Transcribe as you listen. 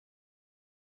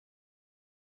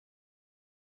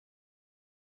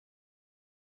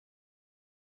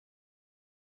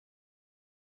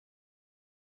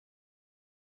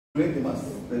They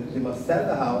must sell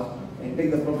the house and take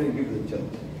the property and give to the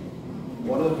church.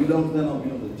 Whatever belongs to them now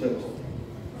belongs to the church.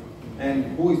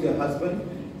 And who is their husband?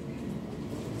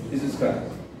 Jesus Christ.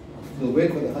 So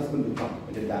wait for the husband to come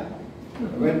when they die.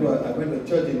 I went to a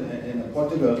church in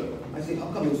Portugal. I said,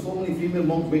 how come there are so many female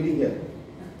monks waiting here?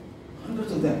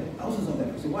 Hundreds of them, thousands of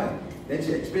them. I said, why? Then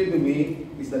she explained to me,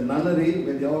 it's the nunnery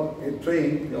where they all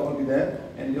trained, they all be there,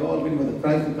 and they all waiting for the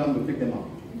Christ to come to pick them up.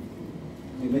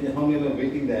 So imagine how many are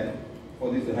waiting there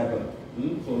for this to happen.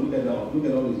 So look at all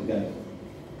these guys.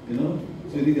 You know?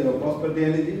 So you think they have a prosperity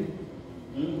energy?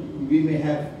 We may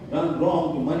have done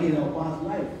wrong to money in our past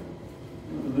life.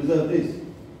 To deserve this.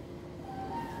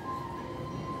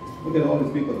 Look at all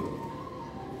these people.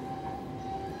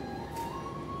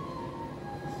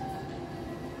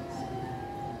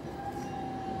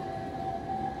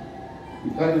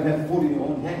 You can't even have food in your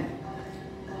own hand.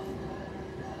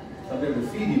 Somebody will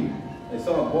feed you. I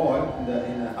saw a boy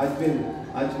in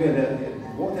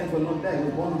Ajmer, both hands were not there. He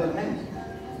was born without hands.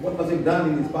 What must he have done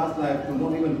in his past life to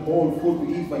not even hold food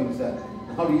to eat for himself?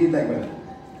 How do you eat like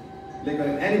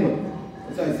an animal?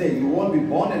 That's why I say, you won't be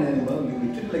born an animal, you'll be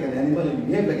treated like an animal, and you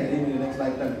behave like an animal in the next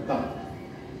lifetime to come.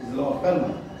 This is the law of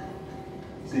karma.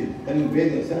 See, then you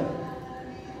bathe yourself.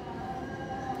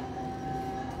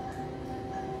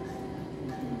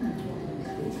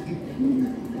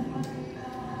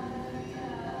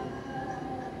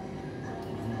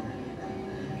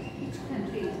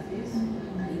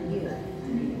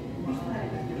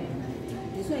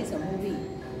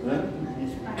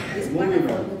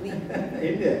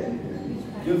 India.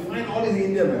 You'll find all in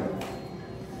India, ma'am.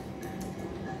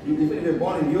 Even if you're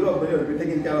born in Europe, you'll be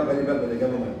taken care of very well by the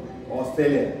government.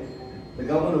 Australia. The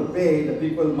government will pay the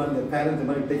people money, the parents the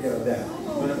money to take care of them. You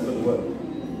don't have to go to work.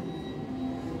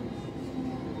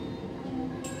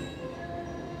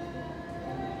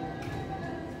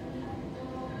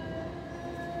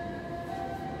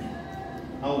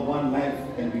 How one life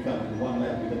can become, and one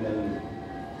life become everything.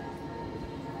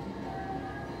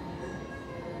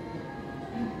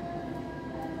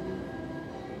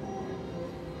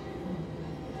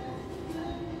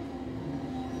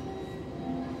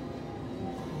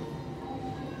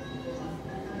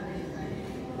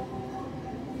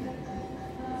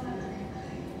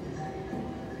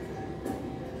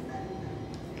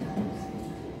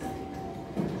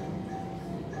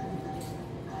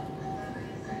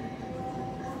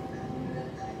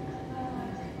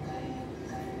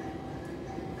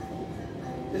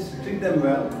 Just treat them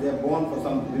well. They are born for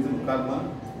some reason of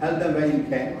karma. Help them where you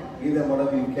can. Give them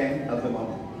whatever you can. Help them out.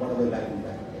 Whatever life is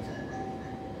like.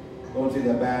 Don't say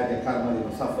they're bad, their karma, they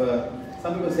will suffer.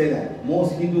 Some people say that.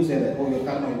 Most Hindus say that. Oh, your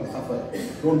karma, you will suffer.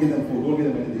 Don't give them food. Don't give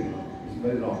them anything. It's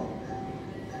very wrong.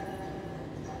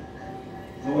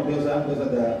 You know what those are? Those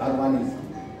are the Armanis.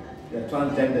 They are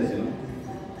transgenders, you know.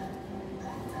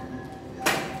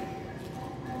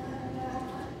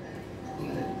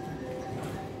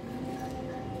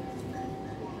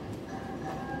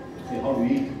 How to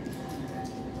eat.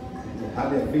 You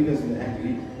have your fingers in the hand to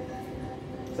eat.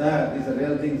 Sir, these are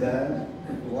real things, sir.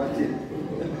 Watch it.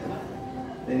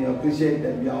 Then you appreciate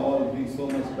that we are all doing so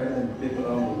much better than people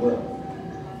around the world.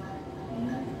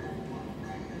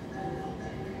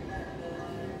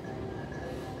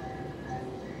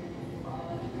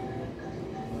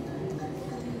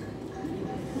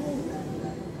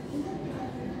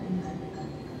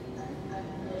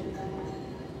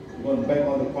 You go and bag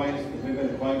all the coins, the bigger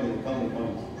the coins, they count the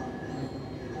coins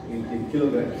in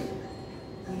kilograms.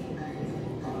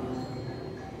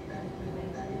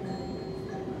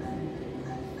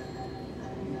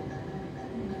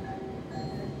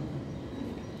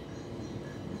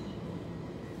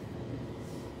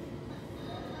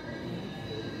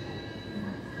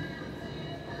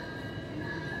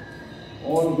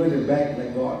 All going to bag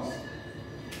like gods.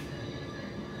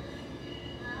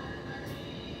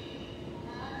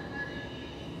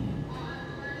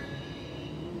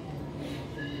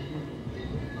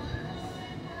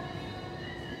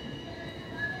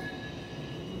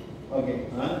 Okay,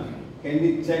 can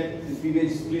we check the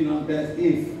pH screen on test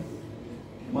if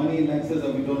money likes us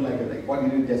or we don't like it? Like what you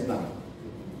did just now.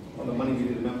 All the money we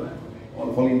did, remember?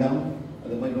 All falling down.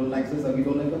 The money don't like us or we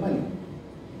don't like the money.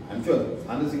 I'm sure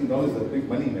 $100 is a big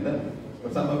money, madam.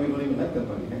 But somehow we don't even like the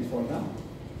money, hence fall down.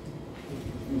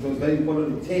 So it's very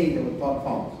important to change our thought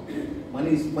forms.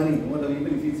 Money is money. No matter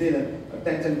even if you say that a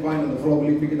 10-cent coin on the floor,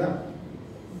 will you pick it up?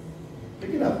 Pick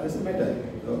it up, doesn't matter.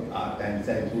 10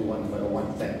 cents,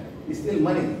 1 cent. It's still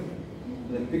money.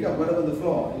 Then pick up whatever on the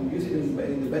floor and use it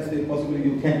in the best way possible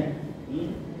you can.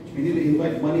 We need to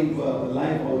invite money into our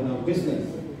life or in our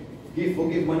business.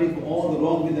 Forgive money for all the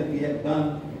wrong things that we have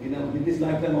done in this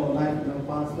lifetime or life, in our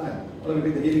past life. Or we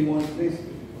take the healing ones, please.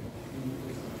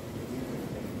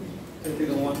 Take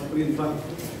the one, put it in front.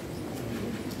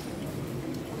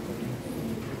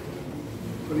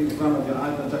 Put it in front of your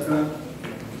Ajna chakra.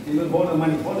 You will hold the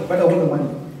money. Better hold the money.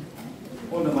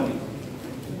 Hold the money.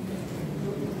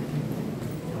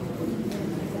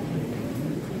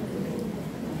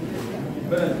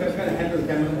 Better kind of handle the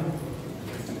camera.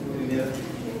 Put it here.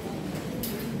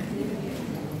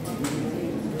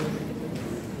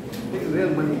 Take the real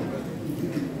money.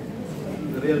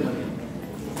 The real money.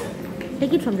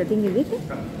 Take it from the thing, is it?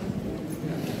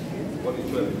 What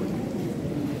is it?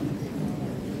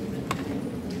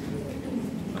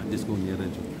 Just go near it.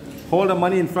 Hold the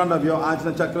money in front of your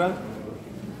Ajna chakra.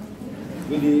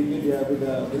 With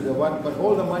the what? But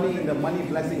hold the money in the money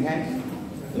blessing hand.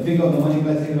 The finger of the money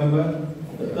blessing, remember?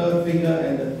 The third finger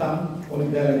and the thumb. Hold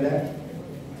it there like that.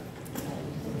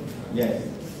 Yes.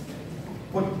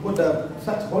 Hold it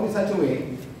such a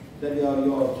way that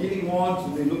your healing wands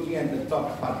will be looking at the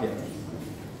top part here.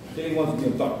 Healing wands will be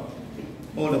on top.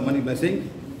 Hold the money blessing.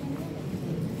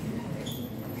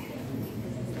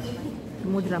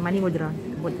 Mudra, money mudra,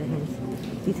 both the hands.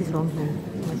 This is wrong hand.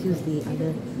 You must use the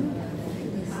other.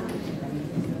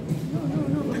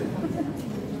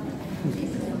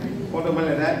 Hold the money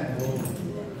like that.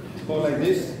 Hold like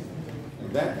this.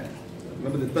 Like that.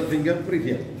 Remember the third finger? Put it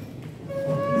here.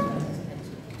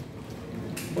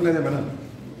 Hold like that, madam.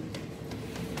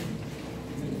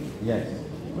 Yes.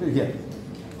 Put it here.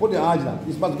 Put your Ajna.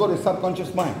 This must go to your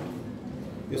subconscious mind.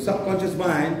 Your subconscious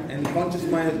mind and conscious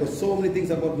mind has got so many things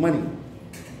about money.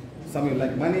 Some of you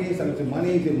like money, some of you say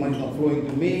money, if your money is not flowing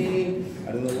to me,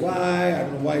 I don't know why, I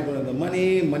don't know why I don't have the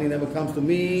money never comes to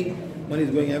me, money is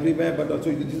going everywhere, but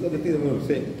also these are the things I'm going to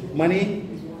say. Money,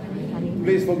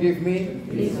 please forgive me.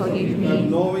 Please forgive me. I've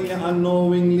knowingly,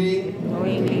 unknowingly,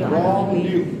 wronged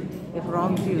you. If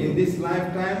wronged you. In this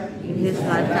lifetime,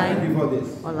 lifetime before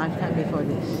this. Or lifetime before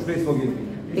this. Please forgive me.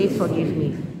 Please forgive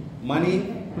me.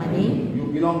 Money, you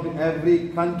belong to every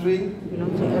country.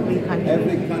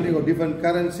 Every country got different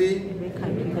currency.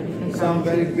 Some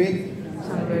very big,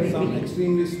 some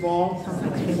extremely small.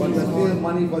 But there's still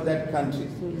money for that country.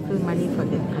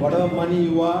 Whatever money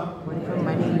you are,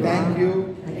 thank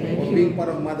you for being part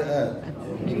of Mother Earth.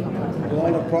 To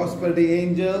all the prosperity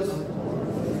angels,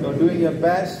 you're doing your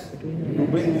best to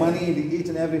bring money into each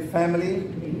and every family,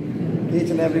 each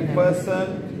and every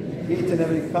person, each and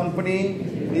every company,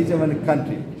 each and every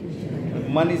country.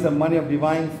 Money is the money of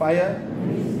divine fire,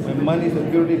 and money is the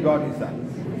purity God inside.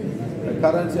 The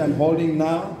currency I'm holding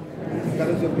now, the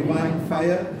currency of divine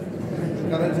fire, the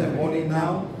currency I'm holding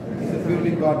now is the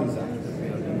purity God inside.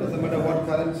 Doesn't matter what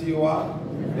currency you are,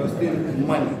 you're still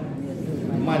money.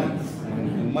 Money.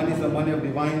 And money is the money of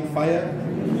divine fire,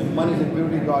 and money is the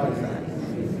purity God inside.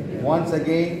 Once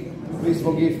again, please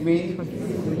forgive me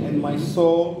and my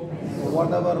soul for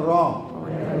whatever wrong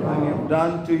I have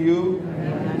done to you,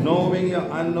 knowingly or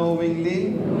unknowingly,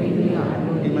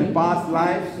 in my past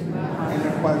lives and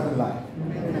my present life.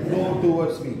 Flow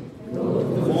towards me. The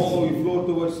more you flow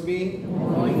towards me,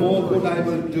 the more good I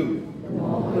will do.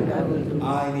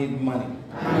 I need money.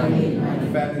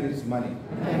 Family needs money.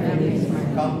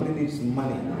 Company needs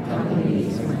money.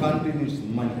 Country needs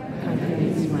money.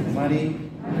 Money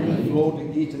flow to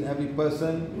each and every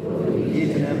person,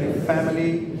 each and every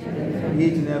family,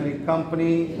 each and every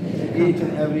company, each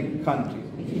and every country.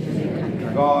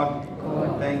 God,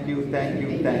 thank you, thank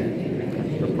you, thank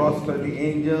you. The prosperity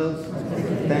angels,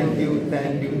 thank you,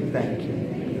 thank you, thank you.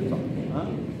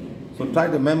 So try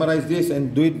to memorize this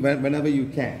and do it whenever you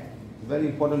can. It's very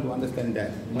important to understand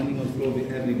that. Money must flow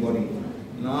with everybody.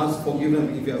 And ask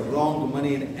forgiveness if you have wronged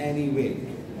money in any way.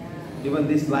 Even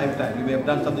this lifetime, you may have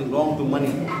done something wrong to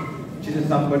money. Cheated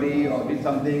somebody or did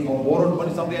something or borrowed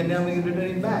money somebody and never return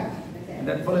it back. And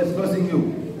that fellow is cursing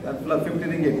you. That fellow 50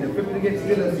 ringgit. The 50 ringgit is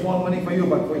still a small money for you,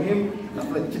 but for him, that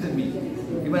fellow cheated me.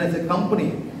 Even as a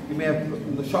company, you may have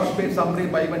short paid somebody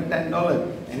by even $10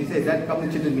 and he says, that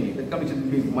company cheated me. That company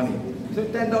cheated me for money. So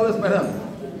 $10, madam.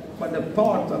 But the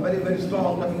thoughts are very, very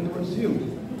strong coming towards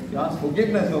you. You ask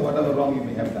forgiveness for whatever wrong you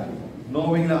may have done.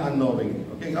 Knowingly or unknowingly.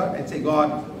 Okay, God? And say,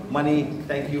 God, money,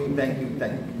 thank you, thank you,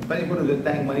 thank you. Very important to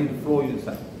thank money to flow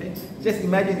inside. Okay? Just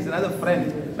imagine it's another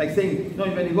friend, like saying,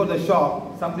 when you go to the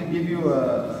shop, somebody give you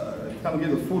come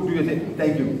give the food to you and say,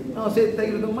 thank you. No, say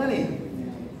thank you to the money.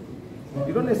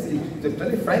 You don't necessarily,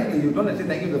 very frankly, you don't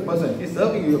necessarily thank you to the person. He's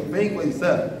serving you, you're paying for his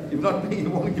serve. If not paying, he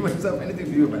won't give himself anything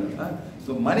to you, man. Huh?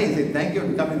 So money, say thank you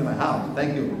for coming to my house.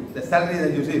 Thank you. The salary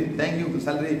that you receive, thank you for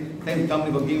salary. Thank you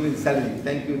company for giving me the salary.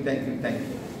 Thank you, thank you, thank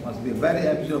you. Must be a very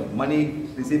appreciation of money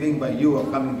receiving by you or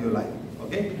coming to your life.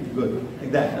 Okay? Good.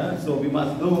 Like that. So we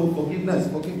must do forgiveness,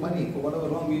 forgive money for whatever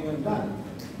wrong we have done.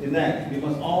 In that, we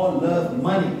must all love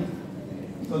money.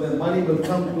 So that money will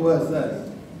come to us.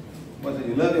 But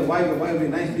you love your wife will be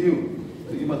nice to you.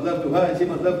 So you must love to her and she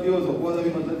must love to you. So both of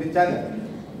you must love each other.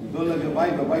 You don't love your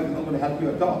wife is not going to help you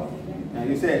at all. And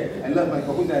you say, I love my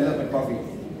coffee, I love my coffee.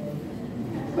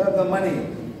 Love the money.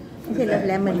 He said love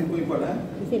lemon.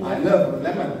 He said love I love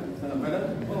lemon.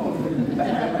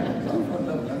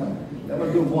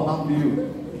 Lemon do more harm to you.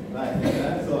 Right.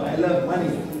 So I love money.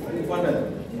 Very important.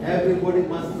 Everybody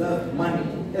must love money.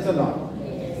 Yes or not?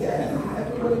 Yeah.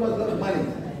 Everybody must love money.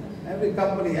 Every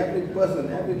company, every person.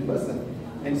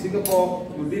 And Singapore,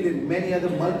 you deal in many other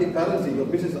multi-currency. Your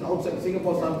business outside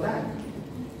Singapore sometimes.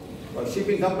 For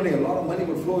shipping company, a lot of money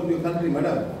will flow into your country,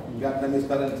 madam. Vietnamese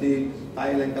currency,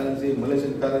 Thailand currency,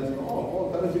 Malaysian currency,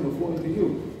 all currency will flow into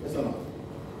you. Yes or not?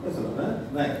 Yes or not? Huh?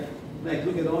 Nice.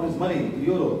 Look at all this money,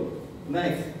 euro.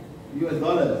 Nice. US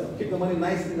dollars. Keep the money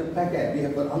nice in the packet. We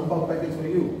have got ang-pao packets for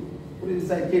you. Put it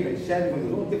inside, keep it, share it with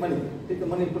you. Don't take money. Take the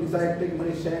money, put it inside, take the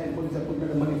money, share and put it inside, put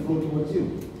the money flow towards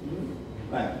you.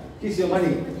 Right. Kiss your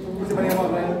money. Kiss the money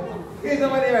about, right? Kiss the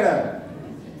money, madam.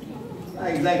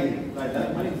 Exactly.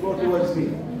 Right. Money flow towards me.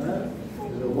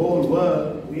 The whole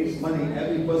world needs money.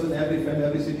 Every person, every friend,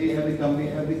 every city, every company,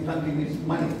 every country needs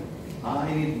money.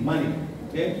 I need money.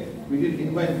 Okay? We didn't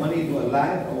invite money to our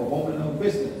life, our home, and our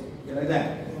business. Okay, like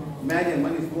that. Imagine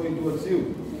money flowing towards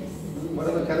you.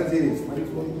 Whatever currency it is, money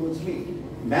flowing towards me.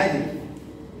 Imagine.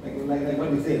 Like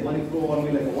what we say, money flow on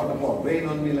me like a waterfall, rain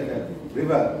on me like a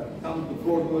river, come to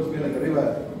flow towards me like a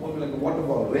river, on me like a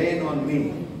waterfall, rain on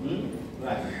me.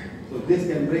 Right. So this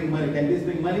can bring money. Can this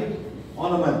bring money?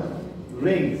 Ornament,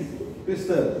 rings,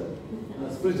 crystals,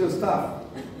 spiritual stuff,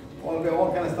 all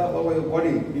kind of stuff over your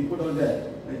body. You put on there.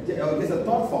 It's a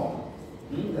thought form.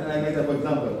 Then I made that for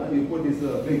example. You put this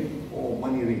ring,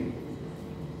 money ring.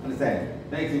 Understand?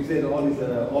 Next you say all these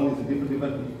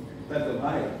different types of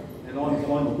eye and all this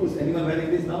on. Who's anyone wearing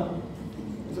this now?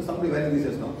 So somebody wearing this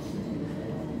just now.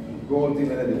 Gold thing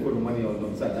whether they put money all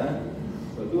on such, huh?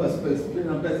 So do a split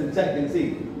on test and check and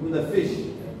see. Even the fish.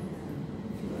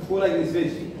 Who like this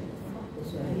fish?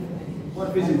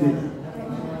 What fish is this?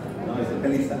 No, it's a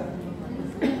kalisa.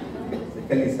 It's a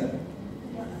kalisa.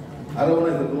 Arowana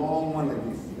is a long one like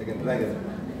this, like a dragon.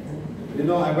 You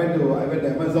know, I went to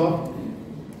Amazon.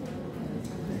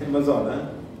 Huh?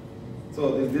 So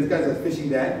these guys are fishing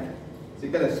there. So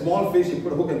you got a small fish, you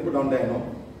put a hook and put down there, no?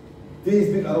 This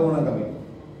big arowana coming.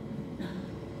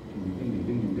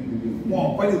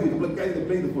 Wow, quite a big. Look, guys, they're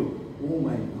playing the food. Oh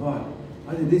my God.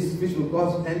 I think this fish will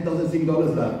cost 10,000 Sing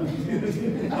dollars.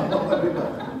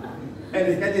 And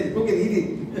they catch it, cook and eat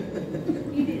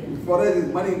it. For us,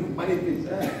 it's money fish.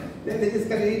 Then they just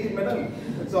can eat it, madam.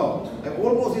 That's all. I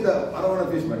almost eat the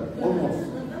arowana fish, madam. Almost.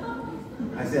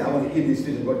 I say, I want to eat this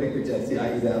fish and go take picture. See,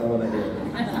 I eat the arowana here.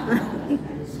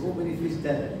 So many fish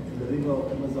there in the river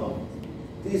of Amazon.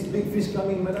 These big fish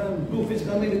coming, madam. Blue fish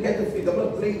coming to get the fish. They're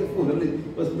not playing the food. They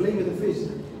was playing with the fish.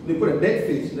 They put a dead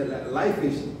fish, the live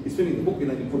fish, is swimming the hook in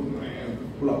and you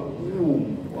pull out.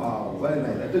 Ooh, wow, very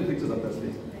nice. I took pictures of that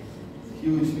fish.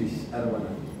 Huge fish, arowana.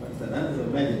 What's that? So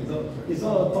imagine. So it's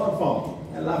all a thought form.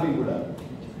 And laughing Buddha.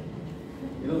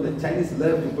 You know, the Chinese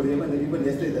love to put even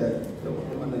yesterday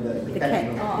the cat.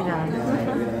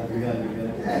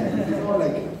 It's all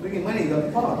like bringing money,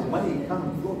 the thought, money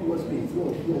come, flow towards me,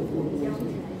 flow towards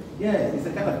me. Yeah, it's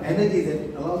a kind of energy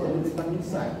that allows them to come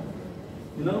inside.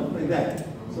 You know, like that.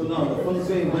 So now the feng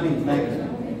shui money is like that.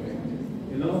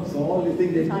 You know, so all the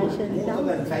things they put, most of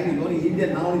them Chinese, only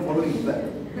Indian now only following that.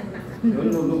 You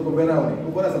don't know, look, Kubera only.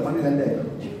 Kubera is a money lender.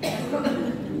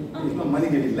 It's not money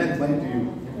giving, he lends money to you.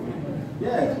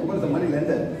 Yes, Kubera is a money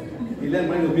lender. He lent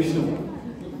money to Vishnu.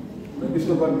 When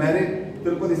Vishnu got married,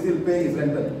 Tirupati is still paying his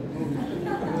rental.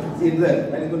 See, in there,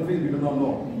 when he's going to feel, we do not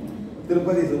know.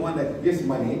 Tirupati is the one that gives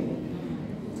money.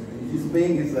 He's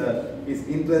paying his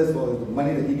interest for the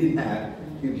money that he didn't have.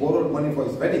 He borrowed money for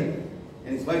his wedding.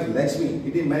 And his wife is Lakshmi. He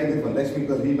didn't marry her for Lakshmi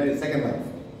because he married his second wife.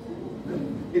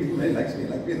 He didn't marry Lakshmi.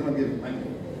 Lakshmi is not giving money.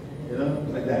 You know,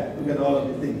 like that. Look at all of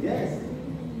these things. Yes.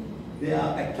 They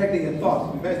are attracting a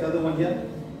thought. You guys, the other one here?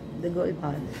 The gold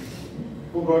part.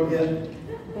 Who brought here?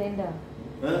 Brenda.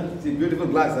 See, beautiful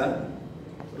glass, huh?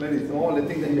 Ladies, all the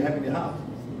things that you have in your house.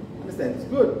 Understand? It's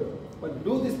good. But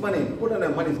do this money. Put on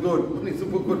that money is good. Money is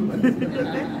super good money.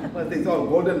 But it's all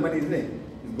golden money, isn't it?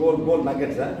 It's gold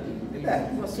nuggets, huh? Like that.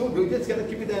 It's not so good. You just gotta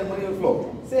keep it there and money will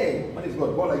flow. Say, money is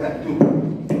good. Go like that. Do.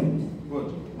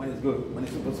 Good. Money is good. Money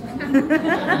is super good.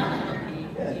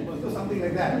 Yeah, you must do something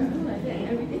like that.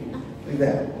 Like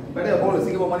that. Better hold a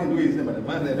Singapore money, do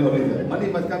it. Money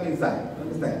must come inside.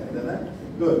 Understand?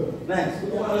 Good. Next,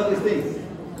 look at all of these things.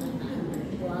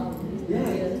 Wow.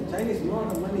 Yeah, Chinese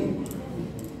love money.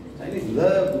 Chinese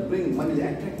love to bring money, they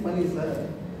attract money, sir.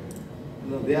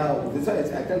 You know, they are,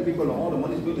 besides, I tell people, all the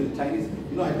money is going to the Chinese.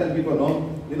 You know, I tell people,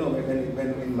 no, you know, when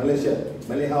in Malaysia,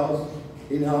 Malay house,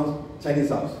 in-house, Chinese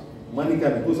house. Money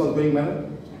coming. Whose house going,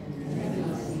 madam?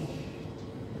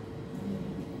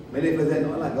 Malay president,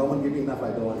 no, like, government giving enough,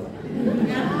 I don't want it.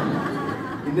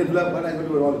 Indian club, what I'm going to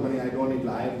do with all the money, I don't need,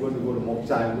 I'm going to go to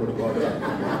Moksha, I'm going to go to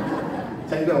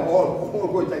China, all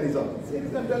go to Chinese house. See, I'm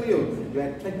telling you, you're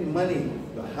attracting money.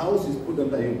 Your house is put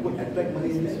under, you put attract money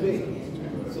in this way.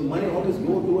 So money always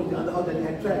go towards the other house that you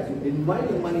attract. You invite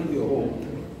the money to your home.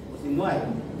 Invite.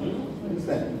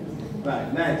 Understand?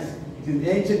 Right, next. In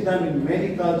ancient time, in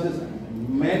many cultures,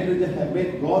 men really have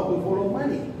made God to follow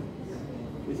money.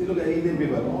 You see, look at Indian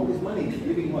people, all this money,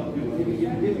 giving what?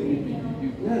 Giving.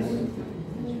 Yes.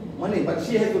 Money, but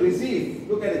she has to receive.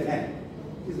 Look at his hand.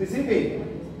 She's receiving.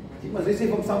 She must receive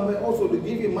from somewhere also to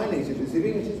give you money. She's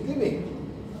receiving and she's giving.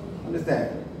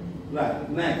 Understand? Right,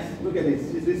 next. Look at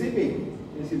this. She's receiving.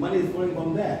 You see, money is flowing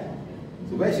from there.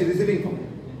 So where is she receiving from?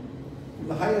 From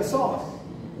the higher source.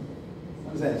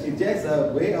 Understand? She's just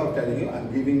a way of telling you,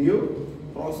 I'm giving you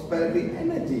prosperity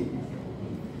energy.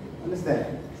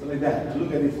 Understand? So like that. And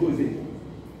look at this. Who is it?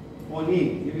 On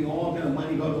him. Giving all kind of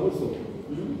money God also.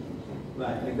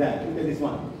 Right, like that. Look at this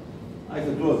one. Eyes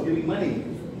are closed. Giving money.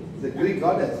 It's a Greek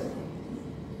goddess.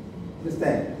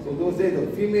 Understand? So those days the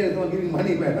female is not giving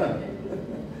money back, huh?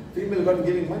 Female got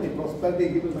giving money, prosperity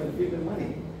given by female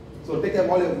money. So take up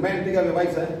all your men, take up your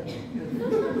wives, huh?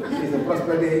 She's a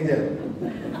prosperity angel.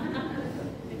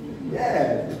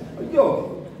 Yeah.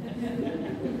 Yo.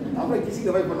 I'm like kissing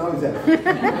the wife for now, is that?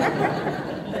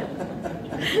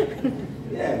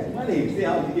 Yes, money. See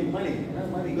how you give money.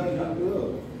 Money going up to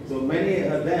you. So many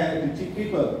are there to cheat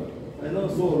people. And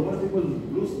also, a lot of people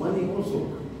lose money also.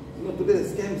 You know, today the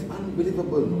scam is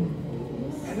unbelievable.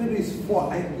 Everybody is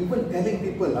fault. I'm even telling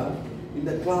people in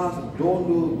the class,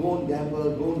 don't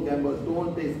gamble,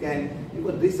 don't take scam.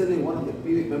 Because recently one of the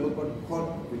PV members got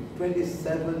caught with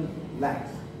 27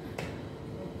 lakhs.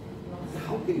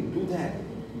 How can you do that?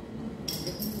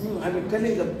 I've been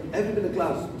telling everybody in the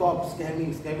class, stop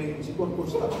scamming. She got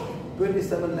pushed up.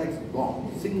 27 lakhs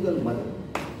gone. Single mother.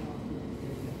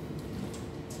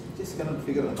 Just cannot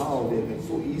figure out how they can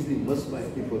so easily mesmerize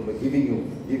people by giving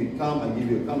you, come and give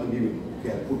you.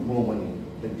 Okay, I put more money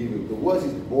than give you. The worst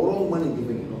is borrow money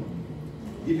giving, you know.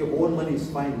 Give your own money is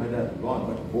fine, madam, gone.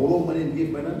 But borrow money and give,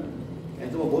 madam.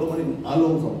 And some borrow money from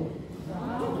alone.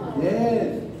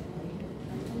 Yes.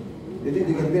 They think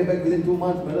they can pay back within 2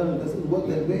 months, madam. It doesn't work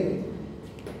that way.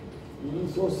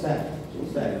 So sad, you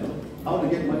know. How to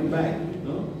get money back, you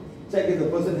know. Check if the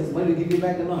person has money to give you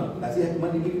back or not. Does he have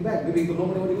money to give you back? Maybe you don't know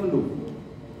money, what are you going to do?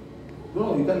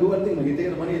 No, you can't do one thing. You take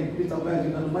the money and put somewhere else,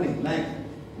 you got the money. Nice.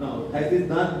 Now, has he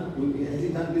done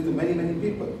this to many, many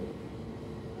people?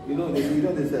 You know,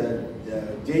 there's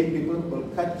Jain people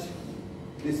called Kutch.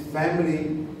 This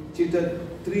family cheated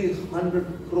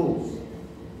 300 crores.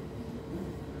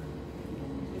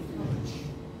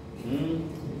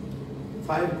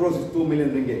 5 crores is 2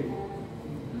 million ringgit.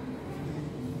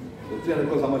 So 300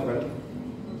 crores, how much, madam?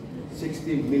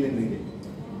 60 million ringgit.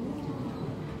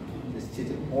 Just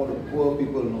cheated all the poor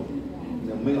people, no.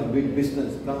 They're doing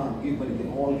business, can't give money, they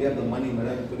all get the money,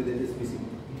 madam. Today they're just missing.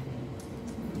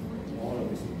 All are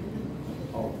missing.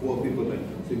 How poor people, right?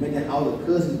 So imagine how the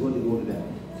curse is going to go to them.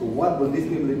 So what will these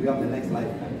people become the next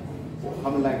lifetime?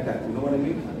 How many lifetimes? You know what I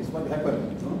mean? This is what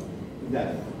happened, you know?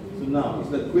 That. So now,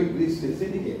 it's a quick list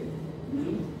syndicate.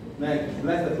 Next,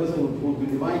 bless the person who will be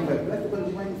divine fire. Bless the person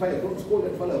divine fire. Don't scold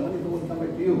that fellow. Money won't come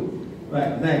back to you.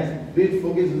 Right, next. Please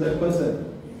forgive that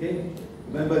person. Okay?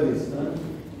 Remember this.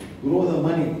 Grow the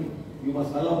money. You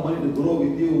must allow money to grow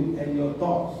with you and your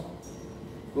thoughts.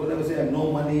 Don't ever say, I have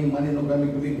no money, money no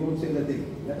coming to me. Don't say that thing.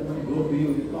 Let the money grow to you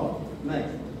with your thoughts.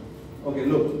 Next. Okay,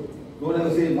 look. Don't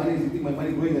ever say, you think my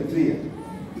money growing a tree.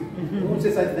 Don't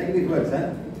say such negative words,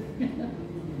 huh?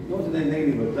 Don't say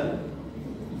negative words, huh?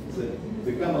 So,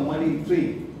 become a money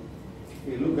tree.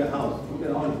 Okay, look at house. Look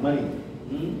at all this money.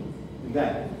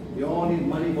 That. We all need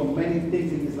money for many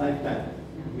things in this lifetime.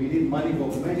 We need money for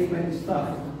many, many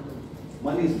stuff.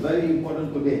 Money is very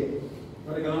important today.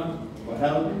 For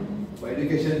health, for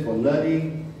education, for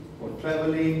learning, for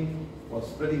traveling, for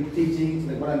spreading teachings,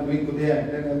 like what I'm doing today. I'm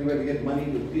telling everywhere to get money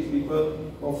to teach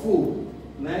people, for food,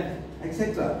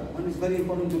 etc. Money is very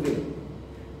important today.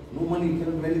 No money, you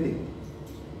cannot do anything.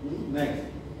 Next.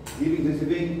 Giving,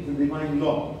 receiving is the divine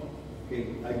law. Okay,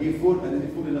 I give food and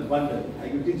receive food in abundance. I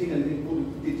give teaching and receive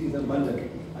food, teaching in abundance.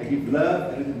 I give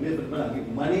love and receive love in abundance. I give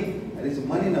money and receive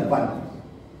money in abundance.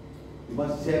 You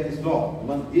must share this law. You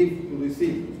must give to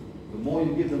receive. The more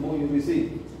you give, the more you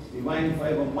receive. Divine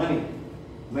fire of money.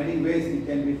 Many ways we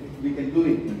can do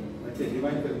it. Let's say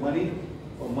divine fire of money,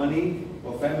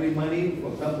 for family money,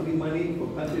 for company money, for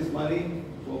country's money,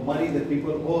 for money that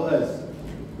people owe us.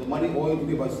 The money owing to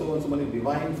be by so and so money,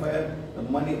 divine fire. The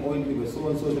money owing to be by so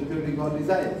and so, the purity God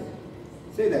desires.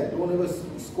 Say that. Don't ever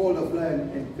scold a fly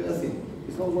and curse him.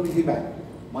 It's not going to give back.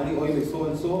 Money owing to so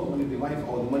and so, money divine,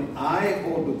 or the money I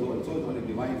owe to so and so, the money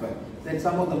divine fire. Then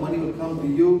some of the money will come to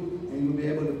you and you'll be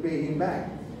able to pay him back.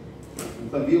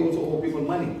 Because we also owe people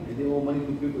money, and they owe money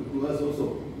to people, to us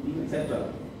also,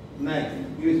 etc. Next,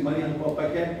 use money on per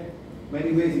packet.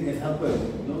 Many ways you can help us.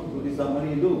 You know, so this is how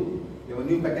money you do. You have a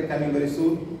new packet coming very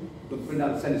soon to print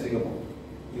out and send to Singapore.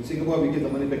 In Singapore, we give the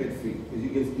money packet free because you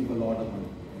give people a lot of money.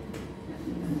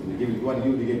 So we want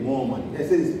you to get more money.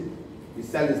 Yes, it is. We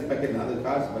sell this packet in other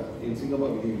cars, but in Singapore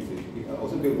we give it free. We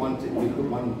also give we put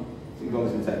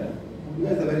 $1 inside. You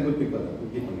guys are very good people.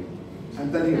 We keep money. I'm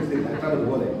telling you, I travel the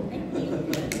world. I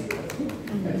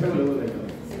travel the world.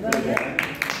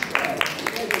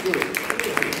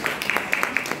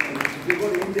 If you go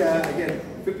to India, again,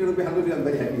 50 rupees, 100 rupees, I'm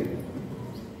very happy.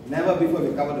 Never before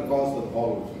we cover the cost of the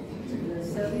whole.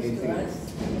 Service to us.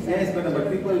 Yes,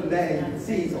 but people there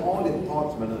see it's all in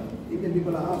thoughts, man. Indian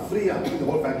people are free, the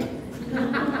whole family.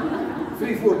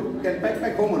 Free food, can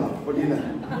pack home for dinner.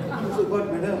 So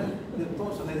God, madam, the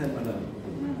thoughts are like that, madam.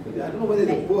 I don't know whether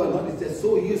they're poor or not, it's just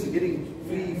so used to getting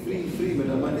free,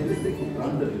 madam, and they just take for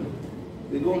granted, you know.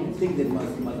 They don't think they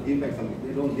must give back something.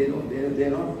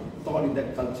 They're not taught in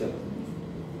that culture.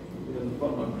 They are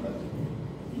taught not in culture.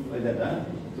 Like that, huh?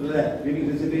 So that, giving,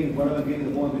 receiving, whatever giving,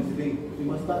 the more receiving, you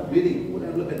must start reading. Put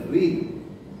and look and read.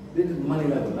 This is money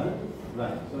level, huh?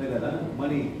 Right, so like that, huh?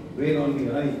 Money, rain on me,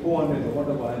 right? Pour on me,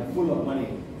 whatever, I'm full of money.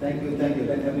 Thank you, let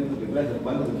everything be blessed,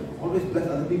 abundant. Always bless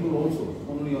other people also, not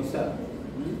only yourself.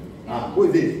 Who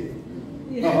is this?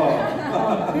 Yeah. Oh.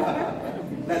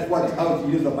 That's what, how to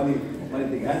use the money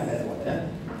thing, huh? That's what, yeah?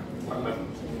 But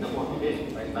the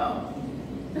motivation right now,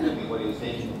 what you're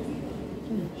saying,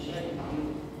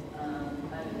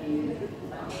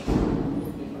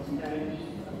 prosperity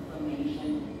information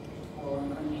for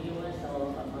continuous or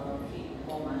 3 to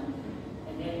 4 months,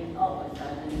 and then all of a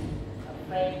sudden, a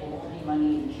friend who owed me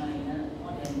money in China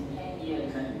more than 10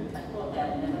 years. I thought that I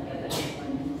would never get back this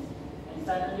money, and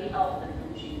suddenly out of the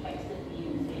blue, she texted me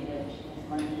and said that she has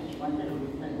money, she wanted to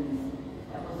return.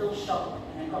 I was so shocked,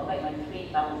 and I got back my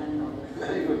 $3,000.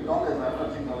 very good. Dollars, I'm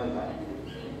not saying dollars.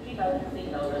 $3,000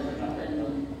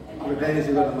 returned. After 10 years,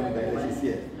 you got the money back, let's see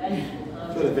it.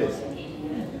 Show the face.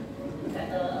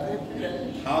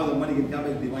 How the money can come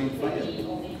as divine fire. She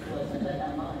only to a certain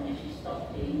amount and then she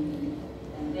stopped paying.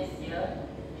 And this year,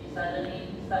 she suddenly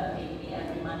started paying me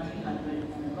every month $300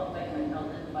 and I got back my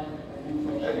 $1,500.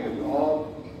 And you all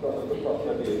got the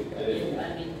prosperity. Yes,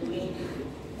 I've been doing this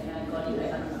and I got it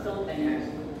back. I'm so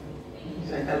thankful.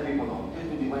 So I tell people now, just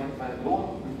to divine fire,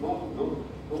 don't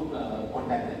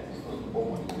contact them. It's not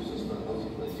home sister,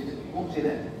 don't say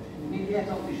that. Maybe I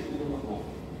thought we should do not know.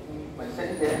 By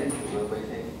sending that into her, by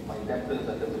saying, my debtors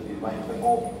are just a divine fire,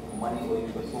 oh, money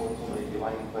going for so and so, my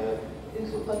divine fire,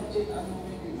 things will start to change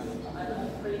unknowingly. I'm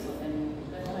afraid of them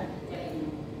because I get in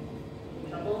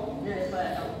trouble. That's why I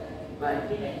help them. I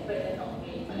didn't expect them not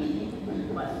paying me.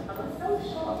 But I was so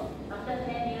shocked. After 10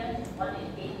 years, one is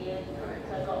 8 years, so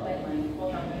I got back my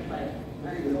 $4,500.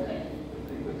 Very good. Okay.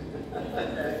 Very good.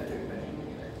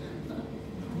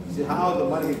 See how the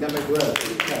money can come back to us.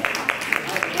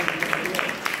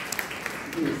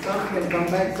 Some can come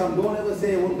back, some don't ever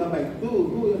say it won't come back. Do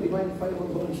your divine fire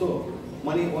on so and so.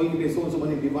 Money owing to be so and so,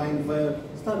 money divine fire.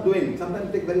 Start doing.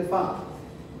 Sometimes take very far.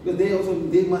 Because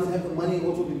they must have the money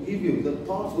also to give you. The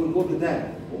thoughts will go to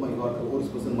them. Oh my God, I owe this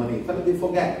person money. Sometimes they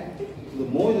forget. So the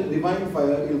more the divine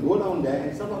fire, it will go down there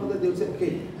and somehow they will say,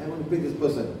 okay, I want to pay this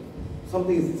person.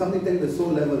 Something telling the soul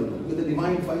level. Because the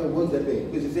divine fire works that way.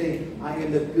 Because you say, I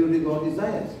am the purity God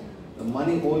desires. The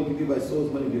money owing to be by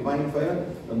source, money divine fire.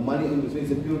 The money in between is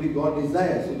the purity God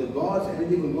desires. So the gods,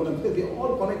 anything will go down. Because they are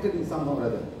all connected in somehow or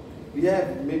other. We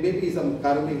have maybe some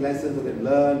karmic lessons that they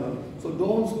learn. So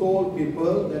don't scold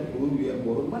people that who we have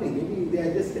borrowed money. Maybe they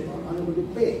are just unable to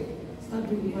pay. Start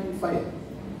doing divine fire.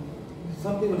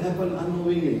 Something will happen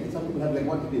unknowingly. Something will happen like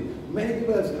what to do. Many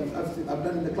people I've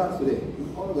done in the class today.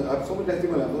 I have so many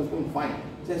testimonies I was going to find.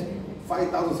 Just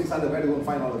 5,600 where to go and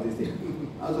find all of these things.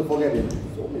 I also forget it.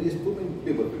 So many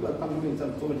people. People have come to me and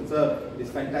said, so much, sir, it's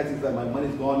fantastic, sir, my money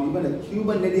is gone. Even a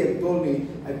Cuban lady had told me,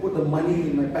 I put the money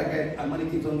in my packet and money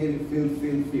keeps on getting filled.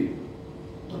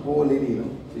 The poor lady, you know.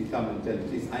 She come and tell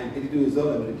me, I'm 82 years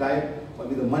old, I'm retired, but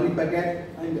with the money packet,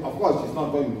 and of course she's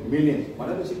not going millions.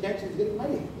 Whatever she can, she's getting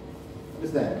money.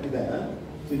 Understand? Is that, huh?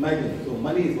 So imagine, so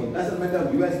money is what doesn't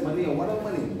matter US money or whatever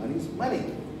money is money.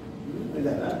 Is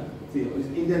that, huh? See, it's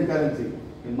Indian currency.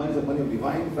 And money is a money of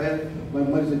divine wealth, my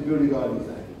money is a purity God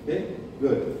inside. Okay?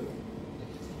 Good.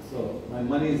 So my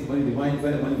money is money divine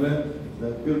wealth, money wealth,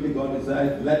 the purity God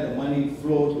inside, let the money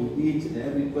flow to each and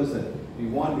every person. We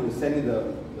want to send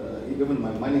you even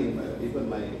my money, even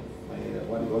my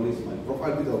what do you call this, my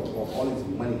profile picture of all is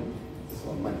money. It's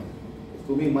all money.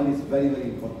 To me, money is very, very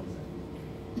important.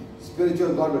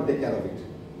 Spiritual God will take care of it.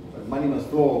 But money must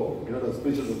flow, you know, the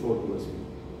spiritual will flow towards you.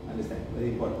 Understand? Very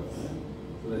important.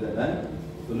 So like that, huh?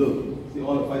 So look, see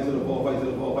all the 504,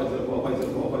 504, 504,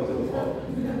 504,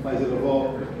 504,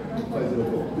 504,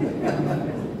 504.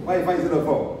 Why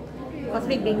 504?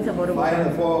 Cosmic beings of Borobudur.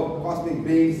 504 cosmic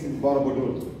beings in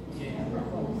Borobudur.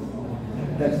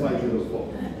 That's 504.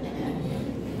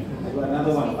 I got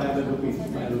another one, 500 rupees.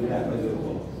 500 rupees, 504.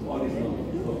 So all this money.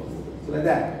 So like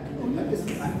that.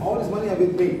 All this money are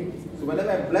with me. So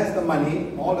whenever I bless the money,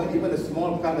 even the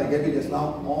small card I gave you just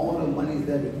now, all the money is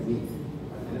there with me.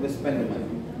 I never spend the money.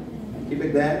 I keep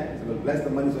it there, so I will bless the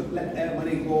money. So let every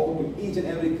money go to each and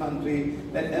every country.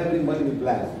 Let every money be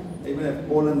blessed. I even have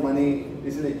Poland money.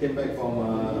 Recently I came back from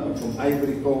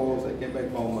Ivory Coast. I came back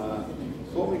from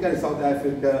so many countries, South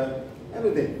Africa,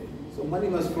 everything. So money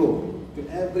must flow to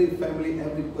every family,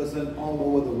 every person all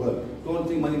over the world. Don't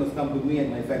think money must come to me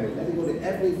and my family. Let it go to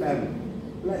every family.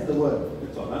 Bless the world.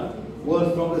 That's all, huh?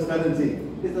 World's strongest currency.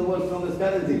 This is the world's strongest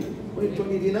currency. Only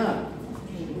 20 dinar.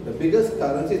 The biggest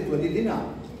currency is 20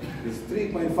 dinar. It's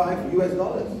 3.5 US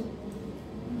dollars.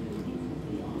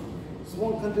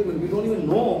 Small country, but we don't even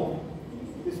know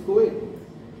this Kuwait.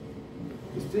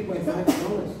 It's 3.5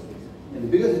 dollars. And the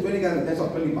biggest is 20 currency. That's all,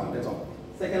 20 pounds. That's all.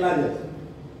 Second largest.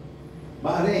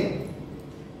 Bahrain.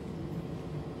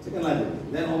 Second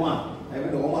largest. Then Oman. I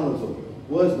went to Oman also.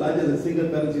 World's largest single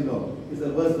currency note. It's the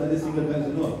world's largest single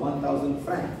currency note. 1,000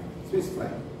 franc. Swiss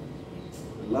franc.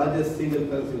 The largest single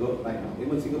currency note right now.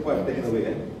 Even Singapore have taken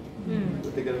away.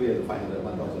 They've taken away the 500,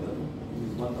 1,000.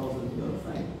 This is 1,000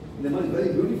 franc. And the money is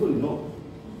very beautiful, you know.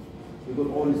 You got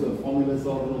all these formulas,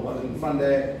 all, you know, what in front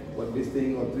there, what this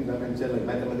thing, or three-dimensional, like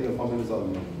mathematical formulas, all,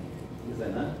 you know.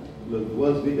 Listen, huh? Look, the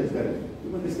world's biggest currency.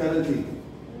 Even this currency.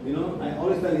 You know, I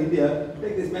always tell India,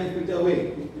 take this man's picture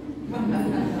away. I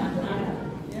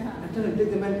tell him, take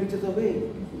the man's pictures away.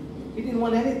 He didn't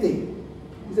want anything.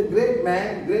 He's a great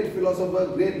man, great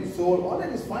philosopher, great soul. All that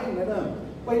is fine, madam.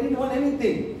 But he didn't want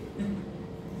anything.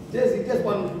 He just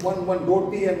one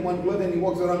dhoti and one cloth, and he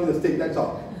walks around with a stick, that's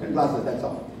all. And glasses, that's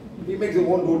all. He makes his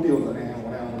own dhoti also.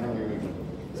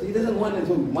 So he doesn't want it.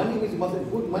 So money, which must have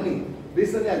good money.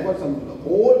 Recently I got some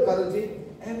old currency.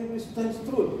 Everybody stands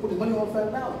through it. Put his money all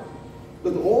fell down.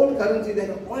 Because the old currency, they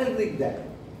have an oil rig there.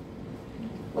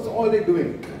 What's the oil rig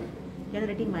doing?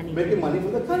 Generating money. Making money for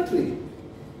the country.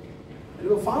 And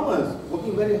the farmers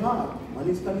working very hard.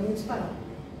 Money is coming inside.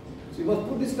 So you must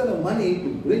put this kind of money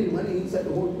to bring money inside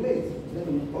the whole place.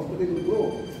 Then the prosperity will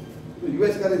grow. So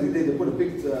US currency, they put a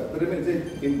big pyramid and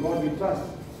say, in God we trust.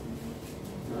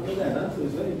 Understand, huh? So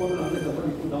it's very important to understand what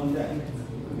you put down there.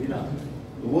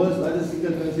 The world's largest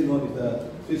single currency note is the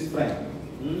Swiss franc.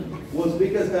 World's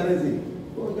biggest currency.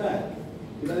 Oh God,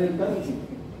 Iranian currency.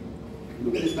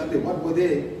 Look at this country. What were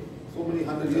they so many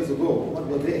hundred years ago? What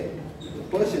were they? The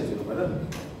Persians, you know, madam.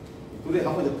 Today,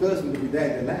 how much the curse will be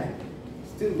there in the land?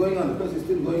 Still going on. The curse is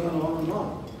still going on and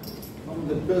on. How much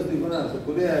the curse is going on? So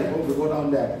today, I hope to go down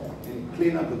there and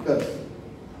clean up the curse.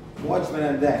 Watch when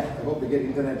I'm there. I hope to get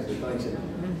internet connection.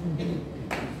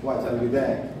 Watch, I'll be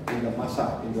there in the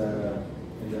Masha, in the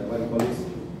what do you call this?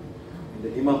 In the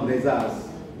Imam Reza's,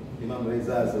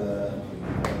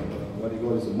 what do you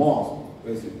call this? Mosque.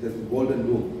 Where there's a golden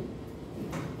room.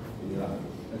 Yeah,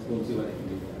 let's go and see what I can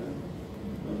do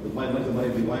there. The money is money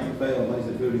divine play, or money is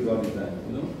the purity God is that.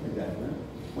 You know, like that. Huh?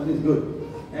 Money is good.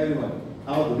 Everyone.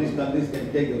 How the rich countries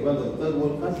can take the wealth of a third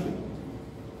world country.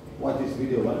 Watch this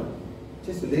video, huh?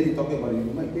 Just a lady talking about it.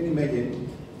 Can you imagine?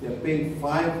 They are paying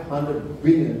 500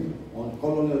 billion on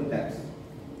colonial tax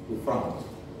to France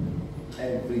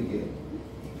every year.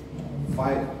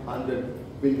 $500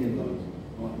 billion,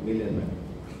 not million, man.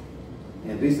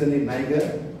 And recently,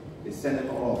 Niger, they sent them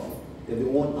all off. They have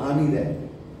their own army there.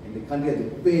 And the country has to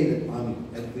pay that army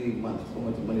every month. How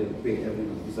much money they pay every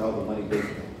month. This is how the money goes.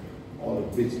 All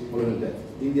the rich colonial tax.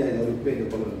 India has already paid the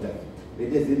colonial tax. They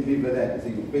just didn't leave like that. They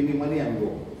say, you pay me money, I'm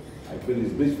go. I build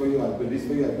this bridge for you, I build this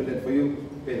for you, I build that for you,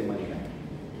 pay the money back.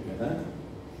 Huh?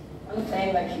 I'm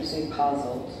saying like you say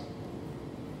puzzles.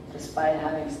 The despite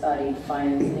having studied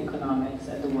finance and economics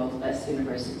at the world's best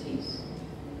universities.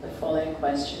 The following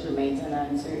question remains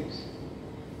unanswered.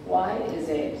 Why is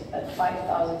it that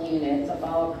 5,000 units of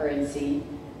our currency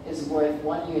is worth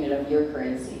 1 unit of your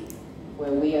currency,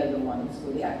 where we are the ones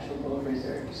with the actual gold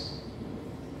reserves?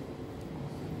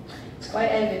 It's quite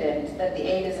evident that the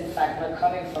aid is in fact not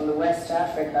coming from the West to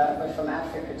Africa, but from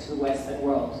Africa to the Western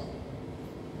world.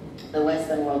 The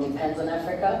Western world depends on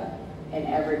Africa in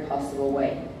every possible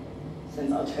way,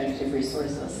 since alternative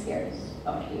resources are scarce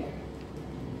out here.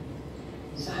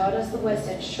 So how does the West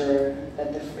ensure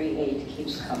that the free aid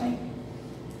keeps coming?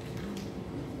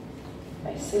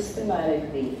 By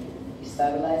systematically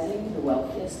destabilizing the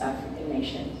wealthiest African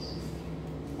nations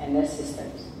and their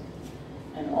systems,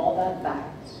 and all that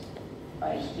backed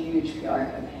by huge PR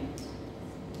campaigns,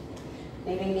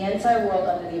 leaving the entire world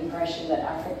under the impression that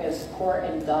Africa is poor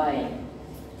and dying,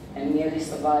 and merely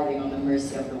surviving on the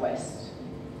mercy of the West.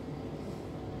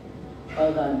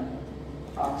 Well done,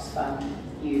 Oxfam,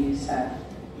 UNICEF,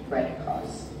 Red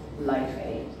Cross, Life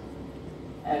Aid,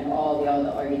 and all the other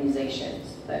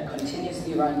organizations that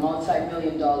continuously run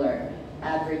multi-million-dollar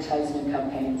advertisement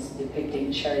campaigns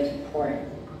depicting charity porn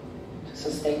to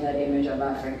sustain that image of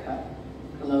Africa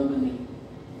globally.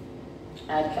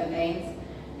 Ad campaigns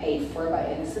paid for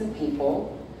by innocent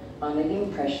people under the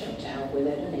impression to help with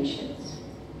their donations.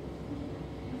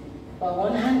 While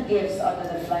one hand gives under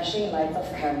the flashing light of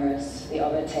cameras, the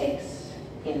other takes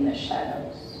in the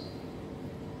shadows.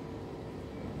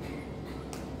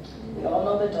 We all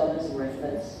know the dollar is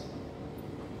worthless,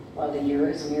 while the euro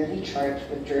is merely charged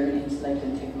with German intellect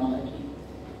and technology,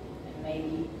 and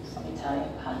maybe some Italian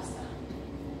pasta.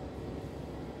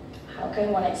 How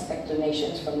can one expect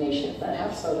donations from nations that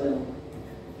have so little?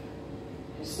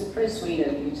 It's super sweet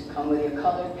of you to come with your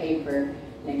colored paper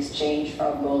in exchange for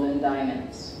our gold and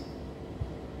diamonds.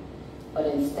 But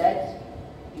instead,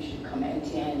 you should come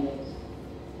empty-handed,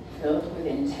 filled with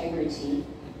integrity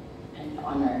and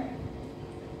honor.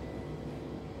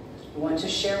 We want to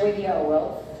share with you our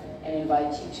wealth and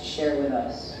invite you to share with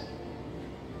us.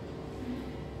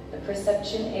 The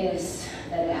perception is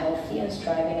that a healthy and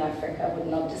striving Africa would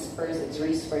not disperse its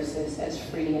resources as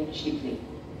freely and cheaply,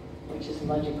 which is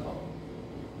logical.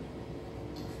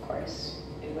 Of course,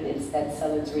 it would instead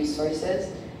sell its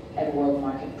resources at world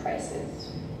market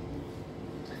prices,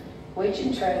 which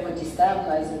in turn would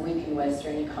destabilize and weaken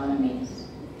Western economies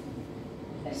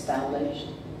established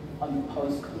on the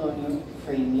post-colonial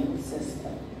freemium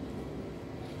system.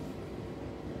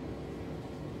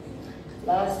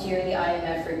 Last year, the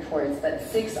IMF reports that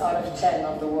 6 out of 10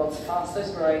 of the world's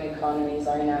fastest growing economies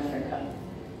are in Africa,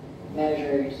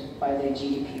 measured by their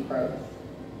GDP growth.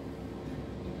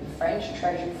 The French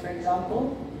Treasury, for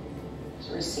example, is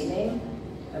receiving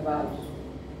about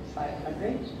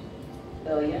 $500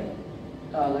 billion,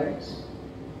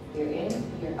 year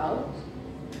in, year out,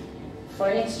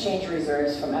 foreign exchange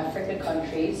reserves from African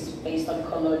countries based on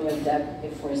colonial debt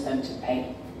it forced them to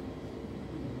pay.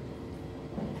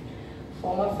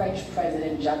 Former French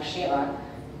President Jacques Chirac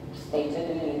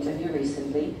stated in an interview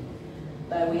recently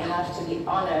that we have to be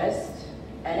honest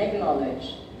and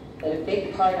acknowledge that a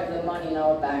big part of the money in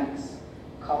our banks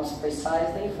comes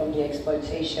precisely from the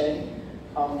exploitation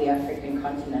of the African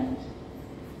continent.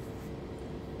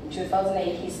 In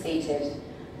 2008, he stated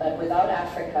that without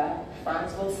Africa,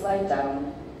 France will slide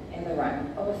down in the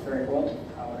rank of a third world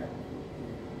power.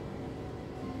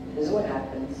 This is what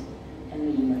happens in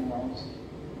the human world,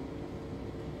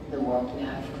 the world we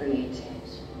have created.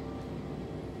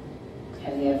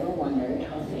 Have you ever wondered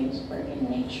how things work in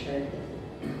nature?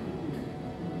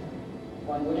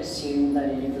 One would assume that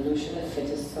in evolution the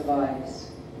fittest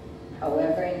survives.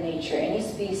 However, in nature, any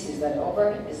species that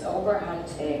is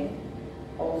overhunting,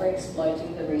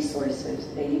 overexploiting the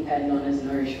resources they depend on as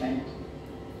nourishment,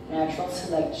 natural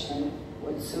selection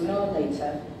would sooner or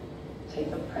later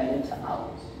take the predator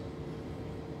out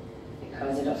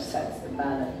because it upsets the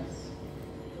balance.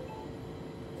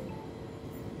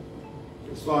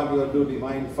 That's why we have to do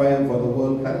divine fire for the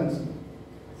world currency.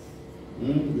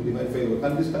 The divine fire for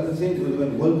country's currency, the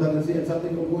divine world currency, and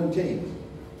something will go and change.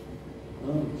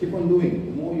 Keep on doing.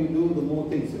 The more you do, the more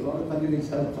things. A lot of countries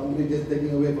have somebody just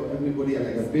taking away from everybody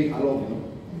like a big alarm,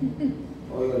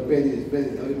 or you got to pay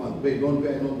this every month. Pay, don't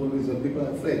pay, don't do this. So people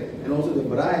are afraid. And also they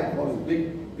bribe all the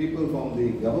big people from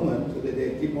the government so that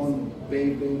they keep on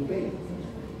paying.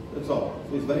 That's all.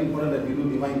 So it's very important that we do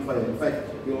divine fire. In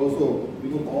fact, we also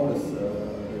remove all this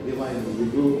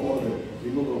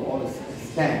remove all the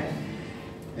scams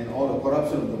and all the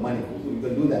corruption of the money. So we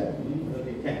can do that.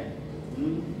 We can.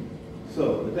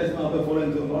 So the testimony of the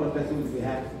following, so a lot of testimonies we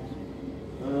have.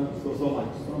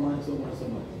 So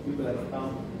much. People have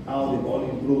come, how they've all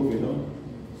improved, you know.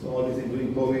 So all this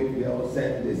during COVID, we all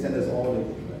said, they sent us all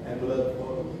the envelope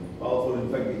for powerful, in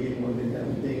fact, the healing and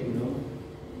everything, you know.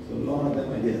 So a lot of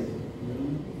them are here.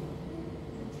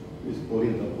 This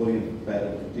Korean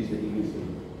parent to teach the English.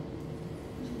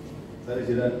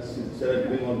 Suddenly she started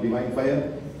doing on divine fire.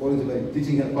 Koreans are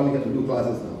teaching her, calling her to do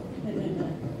classes now.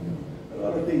 A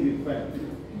lot of things we found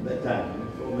at that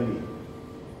time, so many.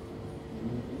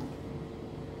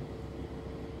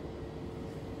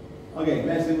 Okay,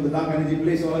 let's do the dark energy.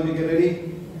 Please, all of you get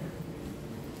ready.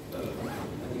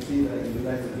 Let me see that you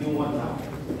guys a new one now.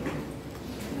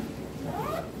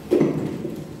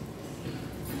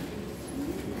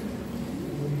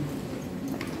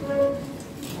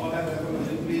 All have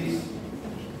recognition, please.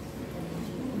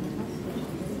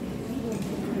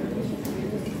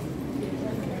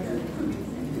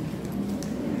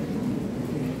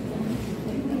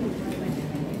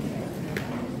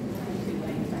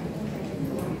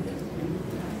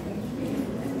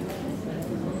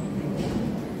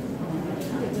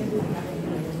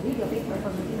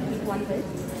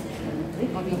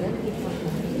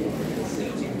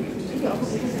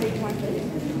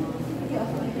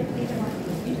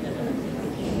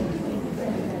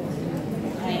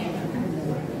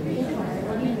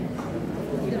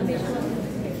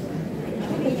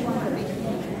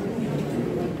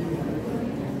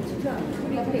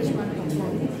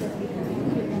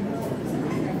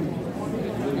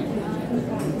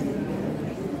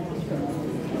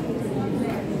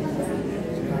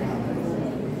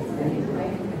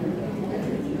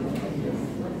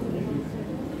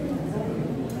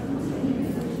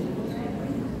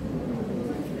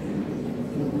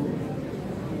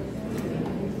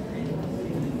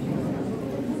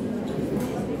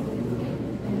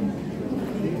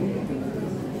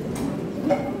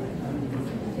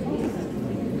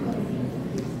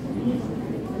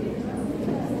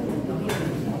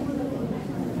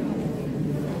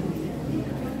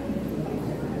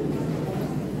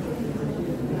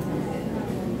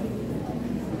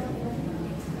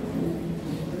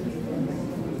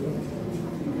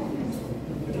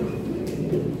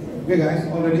 Okay guys,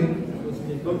 all ready?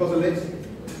 Don't cross the legs.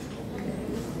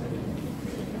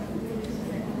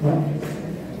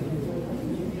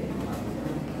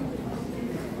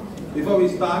 Before we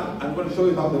start, I'm going to show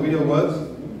you how the video works.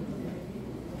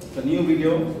 It's a new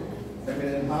video that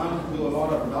will enhance, do a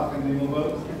lot of dark and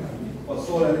removal for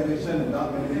soul elevation and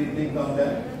dark and things down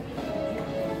there.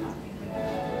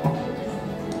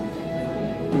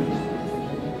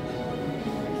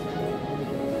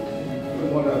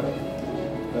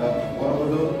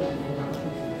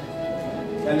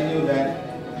 Telling you that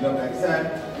you have to accept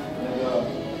that your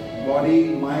body,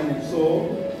 mind and soul,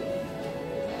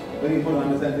 very important to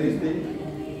understand this thing.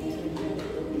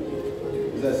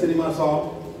 It's a cinema song.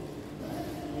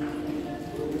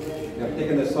 You have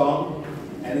taken the song,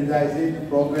 energize it,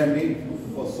 program it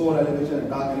for soul elevation and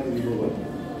dark energy removal.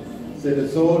 So the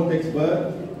soul takes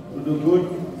birth to do good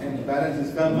and balance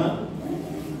its karma.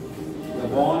 You are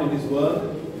born in this world.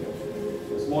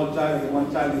 A small child, the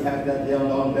one child we have that they are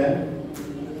down there.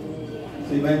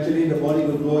 So eventually the body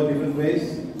will go in different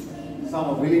ways. Some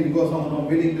are willing to go, some are not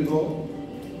willing to go.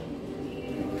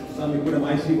 Some you put them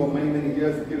ICU for many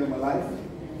years to give them a life.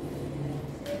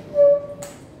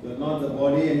 You're not the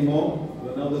body anymore,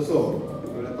 you're now the soul.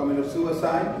 You're going to commit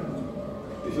suicide.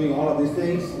 You're showing all of these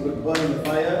things. You will burn in the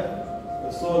fire.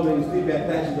 The soul, when you sleep, you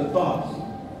attach to the thoughts,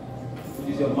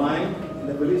 which is your mind and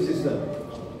the belief system.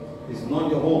 It's not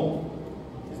your home.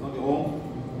 It's not your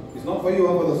home. It's not for you,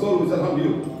 but for the soul which is around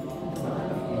you.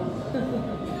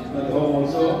 It's not your home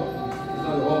also. It's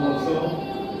not your home also.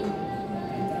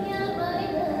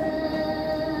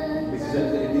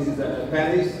 This is at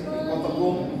Paris, in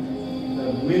Kotapum. There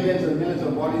are millions and millions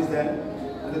of bodies there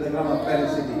under the ground of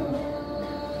Paris city.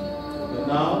 But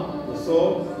now the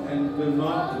soul and will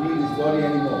not need his body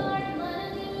anymore.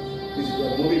 This is a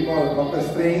movie called Doctor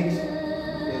Strange.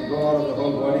 They go out of the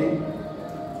whole body.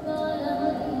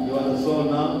 You are the soul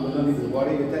now, you don't need the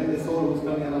body. You tell the soul who's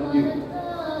coming around you.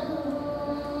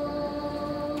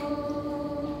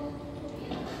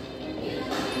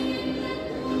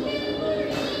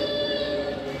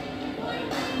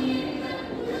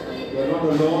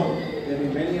 Alone, there will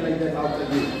be many like that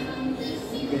outside you.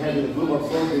 You can have a group of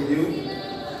souls with you.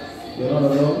 You're not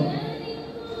alone.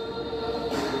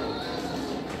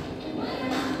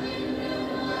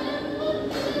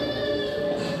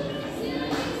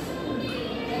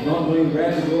 Not knowing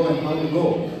where to go and how to go.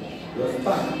 You're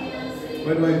stuck.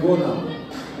 Where do I go now?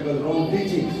 Because wrong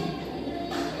teachings.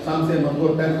 Some say must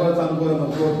go temple, some go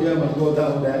must go here, must go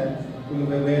down there. You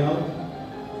may way out.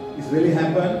 It's really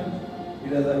happened.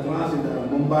 It was a class in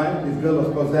Mumbai. This girl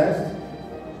was possessed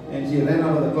and she ran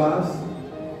out of the class.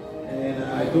 And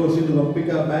I told her to go pick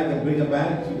her back and bring her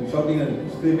back. She was shouting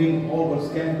and screaming, all were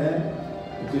scared there.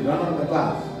 And she ran out of the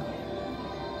class.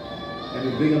 And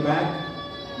we bring her back.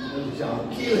 And she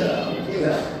shouted, kill her, kill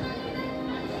her.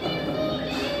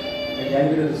 And he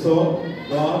admitted the soul.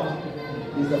 God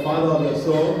is the father of your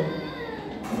soul.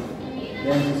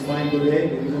 Then she's fine today.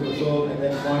 We remove the soul at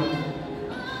that point.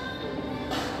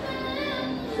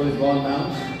 So it's gone now.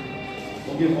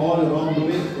 Forgive all your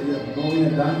wrongdoings that you have known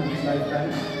and done in this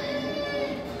lifetime.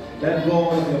 Let go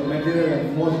of your material and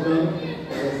emotional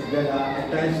that are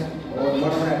attached, or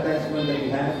whatever attachment that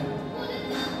you have.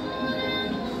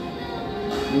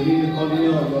 You need to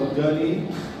continue on your journey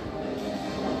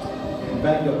and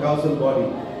back your causal body.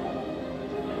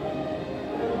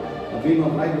 A beam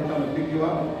of light will come and pick you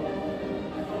up.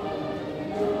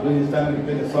 During this time, we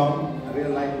play the song. A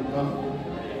real light will come.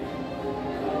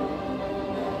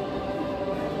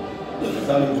 That's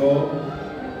how you go.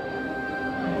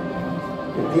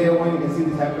 The clear one, you can see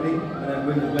this happening. When I'm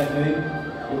doing the black ring,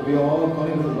 you'll be all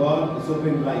calling to God, the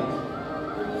supreme light.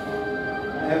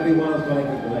 Everyone is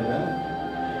connected to light. Huh?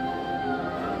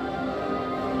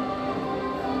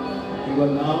 You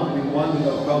will now be one with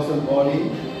your causal body.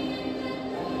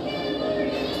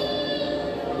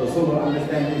 The soul will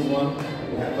understand this one.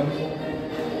 It happens.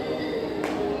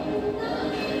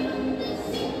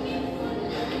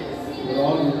 You will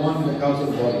all be one with the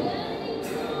causal body.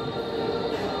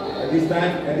 At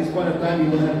this point of time, you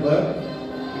will have birth.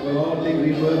 You will all take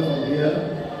rebirth from here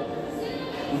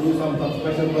to do some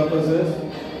special purposes.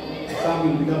 Some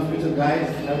will become spiritual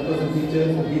guides, helpers and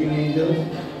teachers, and healing angels.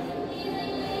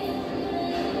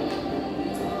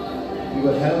 You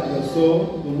will help your soul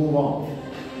to move on.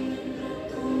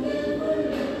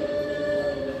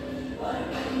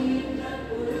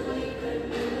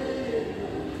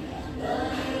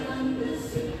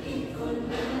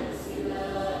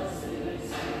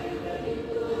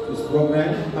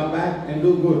 Program, come back and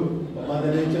do good for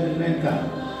Mother Nature and mankind.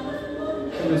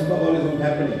 So this all is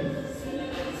happening.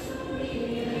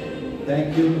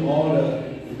 Thank you to all the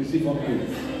receive from you.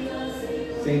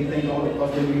 Same thing, all the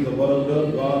possibilities of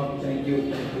world, God, thank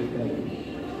you, thank you, thank you.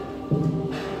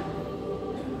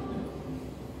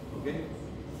 Okay?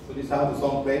 So this is how the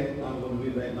song played. I'm going to do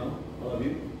it right now. All of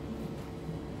you.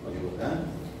 Huh?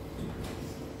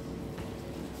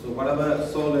 So whatever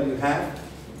soul that you have,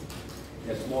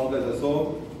 as small as a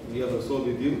soul, you have a soul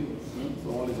with you.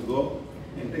 So all is to go.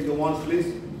 And take the wands,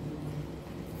 please.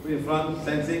 Put in front,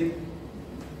 sensing.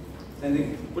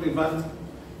 Sensing, put in front.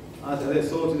 Ask, are there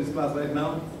souls in this class right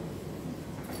now?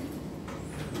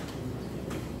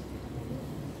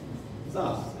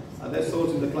 Ask, are there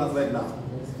souls in the class right now?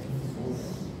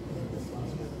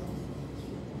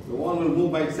 The wand will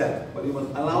move by itself, but you must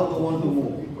allow the wand to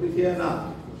move. You put it here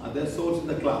now. Are there souls in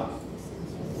the class?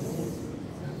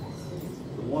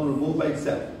 One will move by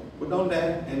itself. Put down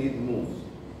there and it moves.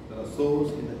 There are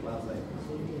souls in the class right now.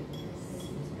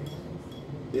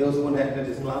 They also want to attend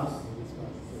this class.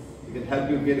 We can help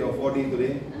you get your 40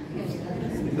 today.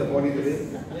 Is the 40 today?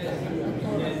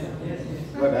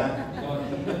 Good, huh?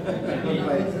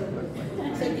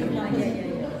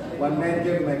 One man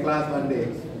came to my class one day.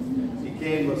 He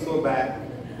came, was so bad.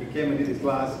 He came and did his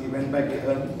class. He went back,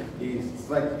 he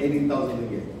struck 18,000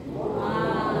 again.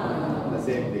 Wow. The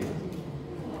same day.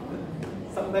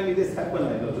 Sometimes it just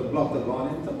happens, the blocks are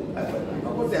gone and something happens.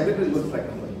 Of course, everybody will strike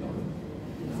somebody.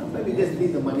 Sometimes you just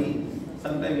need the money.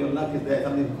 Sometimes your luck is there,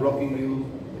 something blocking you.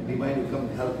 The divine will come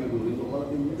and help you to resolve.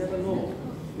 You never know.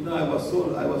 I thought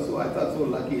so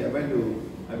lucky. I went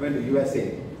to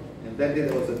USA, and that day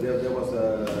there was a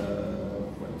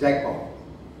jackpot.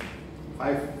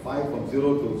 5 from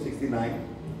 0 to 69,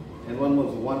 and one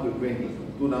was 1 to 20.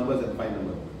 2 numbers and 5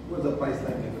 numbers. What was the price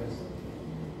like, my friends?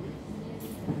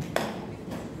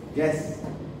 Yes.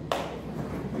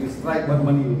 You strike, what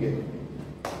money you get?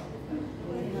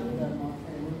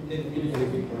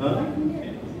 Huh?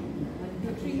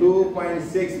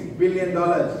 $2.6 billion.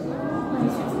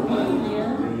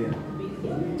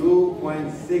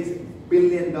 $2.6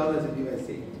 billion in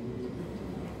USA.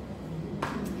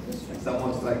 And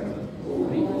someone strike me.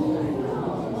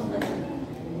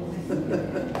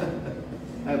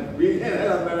 A billion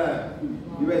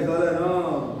US dollar, no.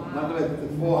 Not like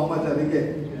how much I get.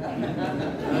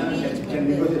 Can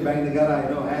you go to the bank in the garage?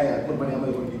 Hey, I put money on my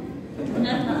bookie.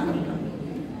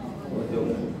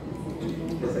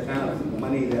 There's a kind of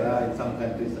money there are in some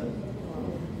countries.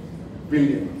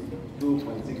 Billion.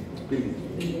 2.6 billion.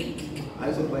 I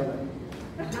also try that.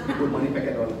 Put money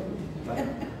packet all.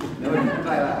 Never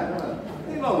try that. I don't know.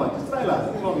 Nothing wrong, man. Just try lah.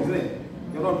 Nothing wrong, isn't it?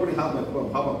 You're not putting half a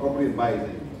property in buy, isn't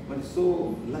it? But it's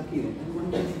so lucky, you know. And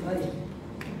one just try.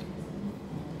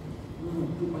 No,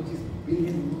 2 punches,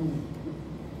 billion, no.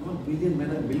 Not billion,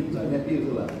 man. Billions are happy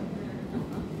also lah.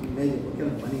 Imagine what kind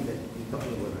of money that you're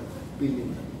talking about.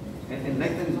 Billion. And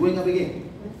next time it's going up again.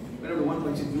 Whenever 1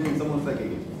 punch is billion, someone's like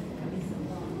again.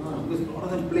 Because a lot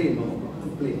of them play, no? A lot of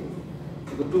them play.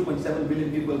 You got 2.7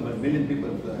 billion people, but million people,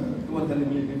 230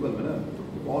 million people, but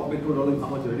all $2 how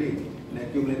much already? And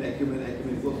accumulate,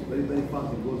 it goes very, very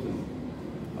fast, it goes, you know.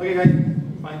 Okay guys,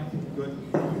 fine, good.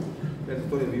 That's the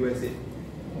story of USA.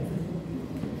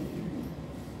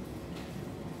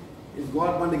 If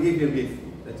God want to give, He'll give.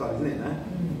 That's all, isn't it? Huh?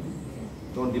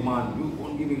 Don't demand. You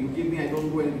won't give me, you give me, I don't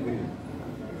do anything for you.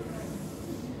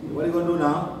 What are you going to do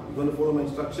now? You're going to follow my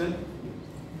instruction.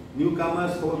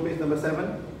 Newcomers, hold page number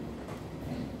 7.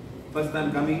 First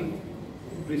time coming,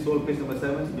 please hold page number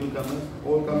 7. Newcomers,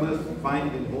 all comers, fine,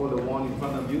 you can hold a wand in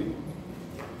front of you.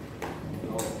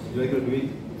 Regular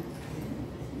doing.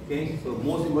 Okay, so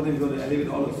most important, you're going to elevate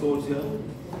all the souls here.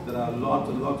 There are lots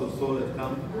and lots of souls that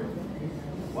come.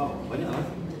 Wow, banyak lah.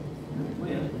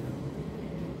 Banyak.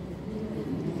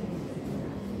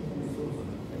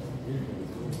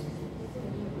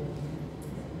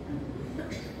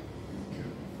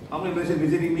 How many Malaysians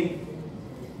visiting me?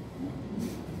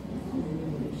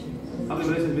 How many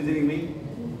Malaysians visiting me?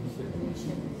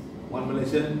 1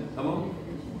 Malaysian, come on.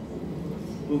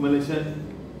 2 Malaysian,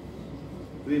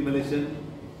 3 Malaysian.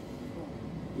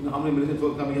 You know how many Malaysians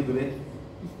are coming here today?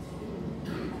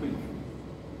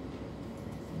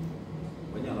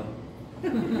 Banyak lah.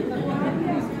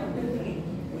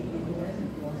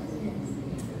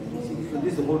 So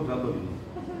this is the whole trouble, you know.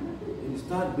 When you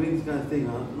start doing this kind of thing,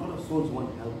 a lot of souls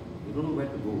want help. You don't know where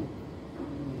to go.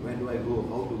 Where do I go?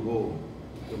 How to go?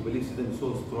 Your belief system is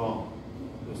so strong.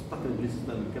 You're stuck in the belief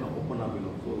system. You cannot open up, you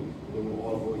know. So you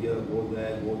all go here, go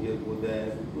there, go here, go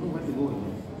there. You don't know where to go, you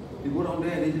know. You go down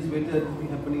there, they just waited, nothing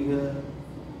happening here.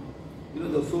 You know,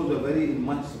 the souls are very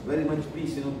much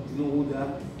peace, you know. You know who they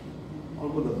are? All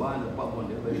go to the bar and the pub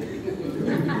one, they're very happy.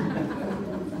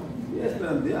 Yes,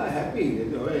 man, they are happy.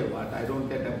 They go, hey, what? I don't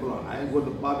get temple on. I go to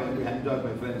the pub and enjoy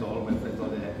my friends, all my friends, all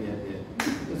they're happy.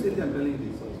 So seriously, I'm telling you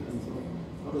this. So,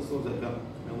 all the souls that come,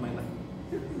 never mind that.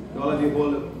 All of you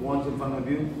hold wands in front of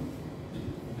you.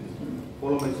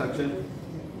 Follow my instruction.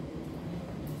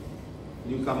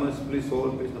 Newcomers, please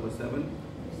hold page number 7.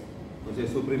 Which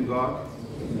is Supreme God,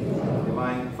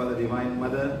 Divine Father, Divine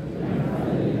Mother,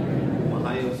 my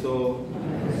higher soul,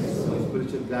 my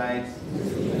spiritual guides,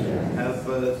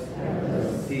 helpers,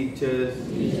 teachers,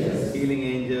 healing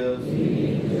angels,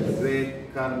 the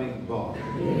great karmic God.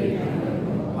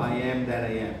 I am that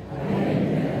I am.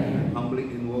 Humbly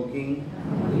invoking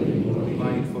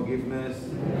divine forgiveness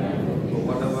for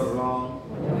whatever wrong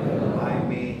I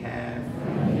may have,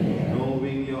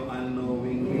 knowingly or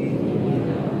unknowingly,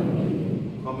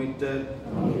 committed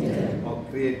or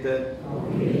created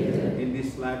in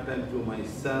this lifetime through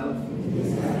myself,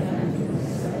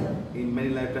 in many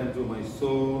lifetimes through my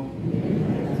soul,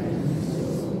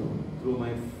 through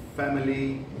my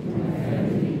family,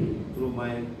 through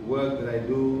my work that I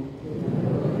do,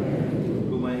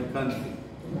 through my country.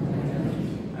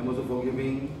 I'm also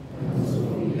forgiving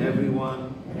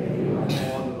everyone,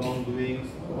 all the wrongdoings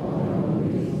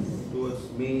towards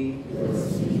me,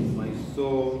 my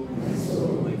soul,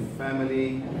 my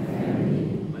family,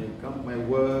 my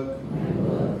work,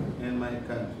 and my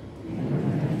country.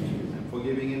 I'm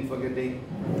forgiving and forgetting.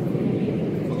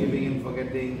 Forgiving and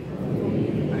forgetting.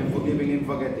 I'm forgiving and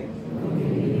forgetting.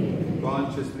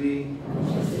 Consciously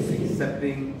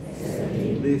accepting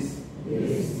this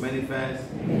manifest.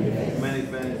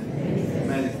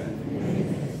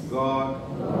 God,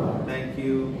 thank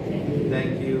you.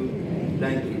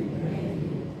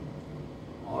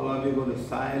 All of you are going to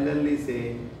silently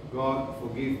say, God,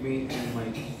 forgive me and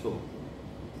my soul.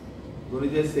 You're going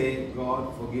to just say,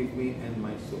 God, forgive me and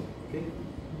my soul. Okay?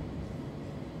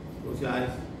 Close your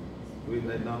eyes. Do it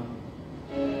right now.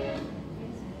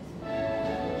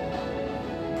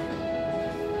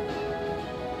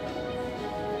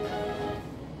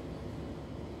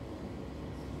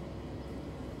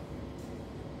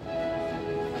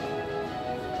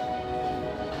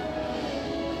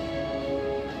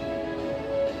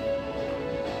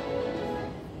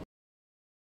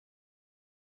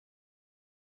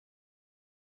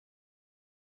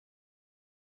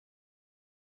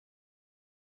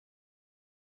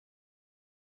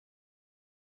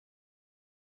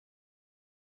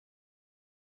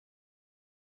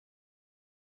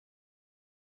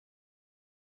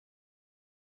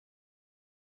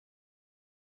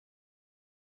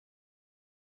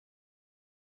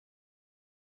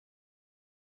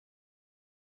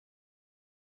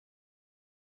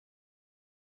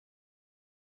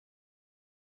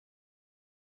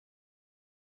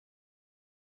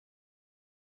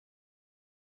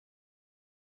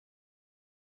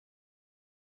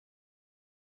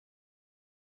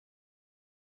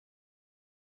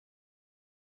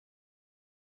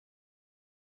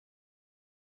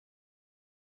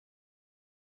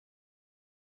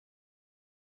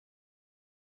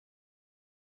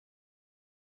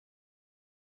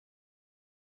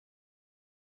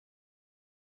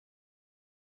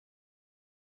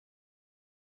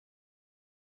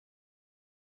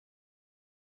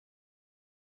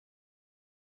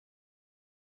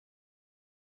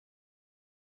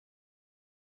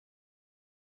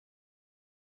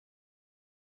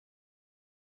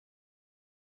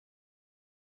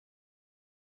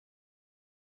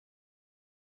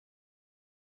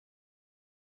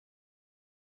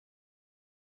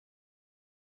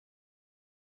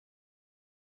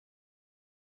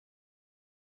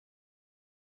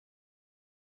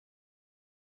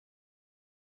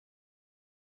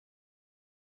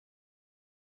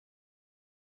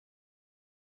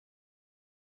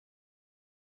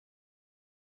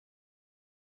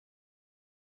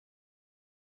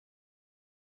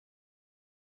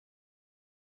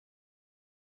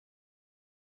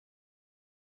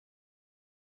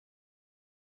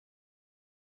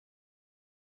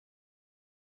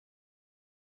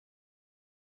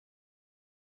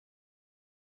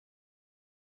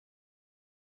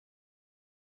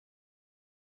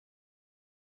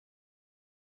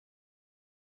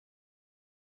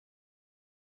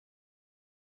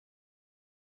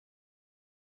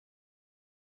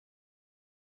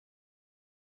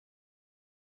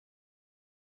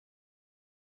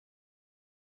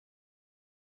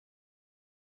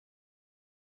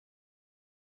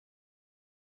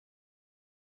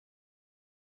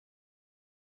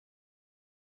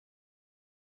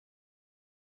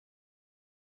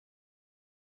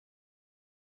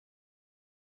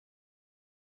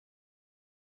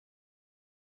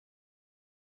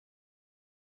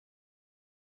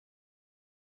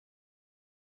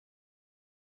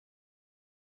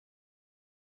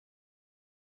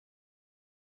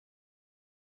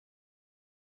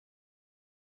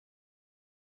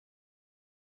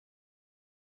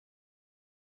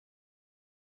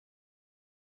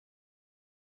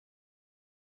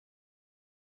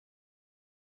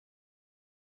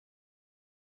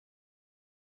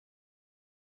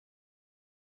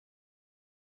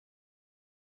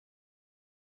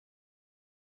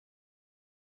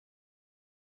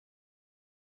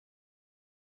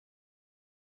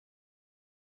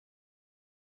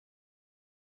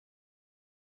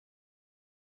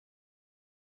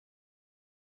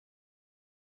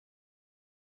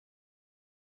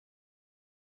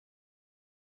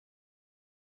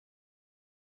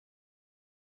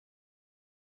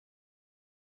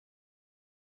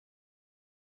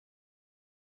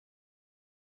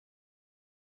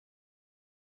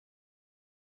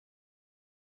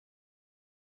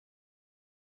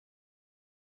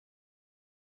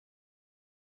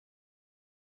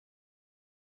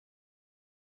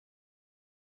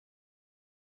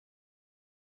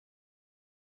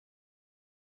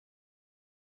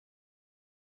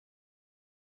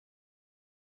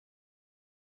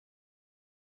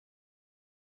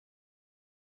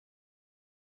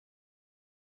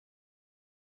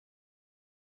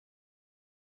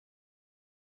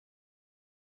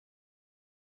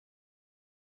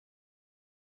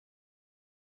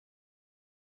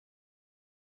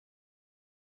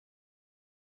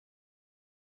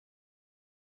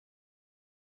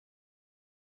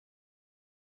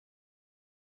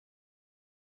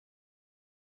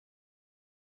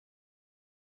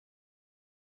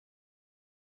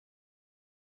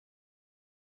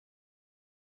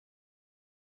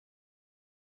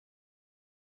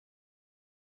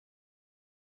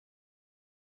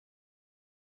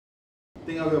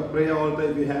 Think of your prayer altar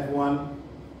if you have one.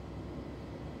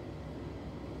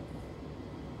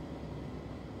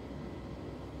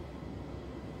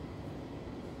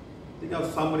 Think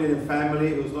of somebody in your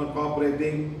family who's not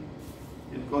cooperating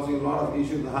and causing a lot of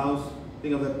issues in the house.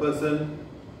 Think of that person.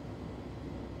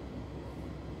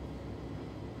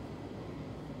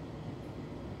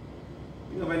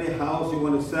 Think of any house you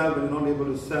want to sell but you're not able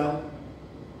to sell.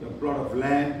 Your plot of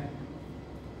land.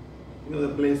 Think of the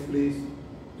place, please.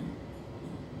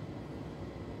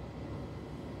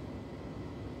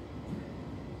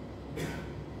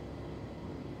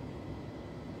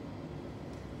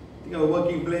 Think of a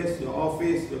working place, your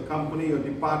office, your company, your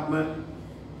department,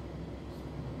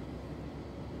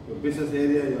 your business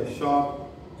area, your shop.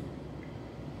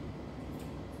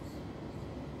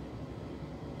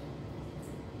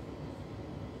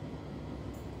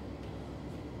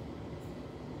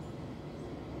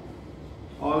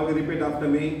 All of you repeat after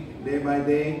me, day by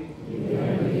day.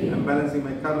 I'm balancing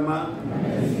my karma.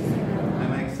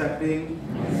 I'm accepting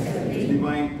His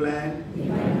divine plan,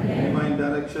 divine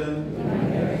direction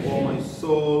for my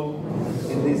soul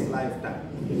in this lifetime.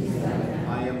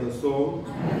 I am the soul.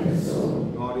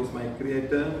 God is my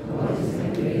creator.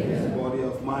 This body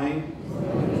of mine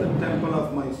is the temple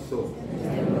of my soul.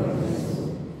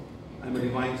 I am a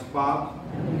divine spark.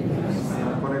 I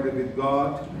am connected with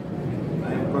God.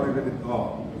 I am connected with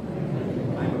God.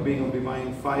 I am a being of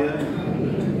divine fire.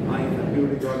 I am the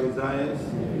beauty God desires.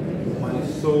 My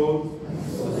soul,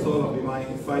 the soul of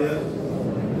divine fire.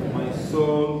 My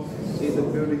soul is the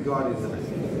beauty God desires.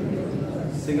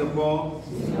 Singapore,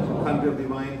 a country of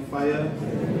divine fire.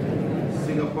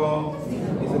 Singapore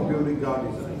is the beauty God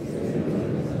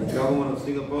desires. Government of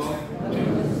Singapore,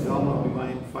 government of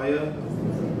divine fire.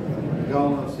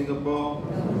 Government of Singapore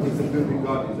is the beauty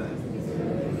God desires.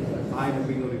 I am a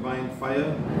being of divine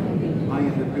fire. I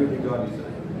am the beauty God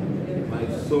desires. My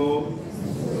soul,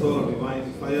 soul of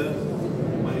divine fire.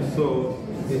 My soul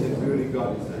is the beauty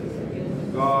God desires.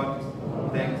 God,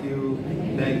 thank you,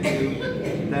 thank you,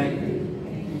 thank you.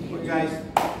 Okay, guys,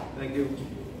 thank you.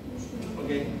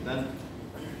 Okay, done.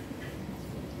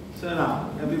 So now,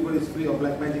 everybody's free of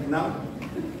black magic now.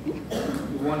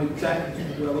 You want to check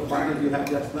whatever partners you have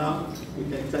just now. You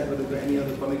can check whether there's any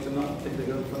other connection now. Check the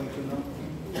girls' connection now.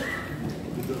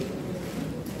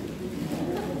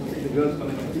 Check the girls'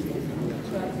 connection.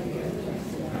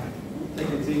 Check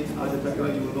and see. As a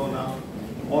chakra, you will know now.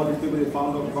 All the people you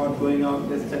found out God going out,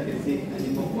 just check and see any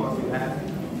more cards you have.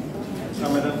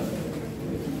 Come, madam.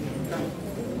 Come.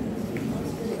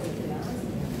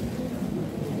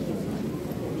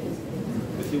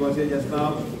 She was here just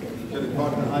now. She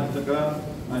recorded the heart chakra.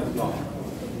 Now it's gone.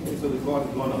 So the cord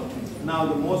is gone out. Now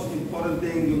the most important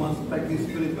thing, you must practice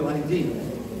spiritual hygiene.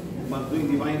 You must do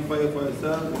divine fire for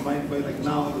yourself. Divine fire, like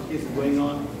now the case is going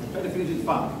on. Try to finish it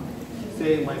fast.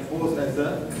 Say my post as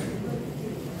a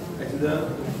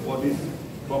for this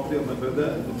property of my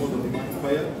brother, the post of divine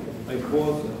fire. My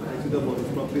post for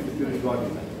this property, the purity God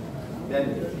is. Then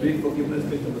bring forgiveness,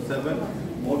 page number 7.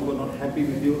 All who are not happy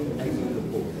with you, exit the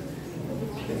post.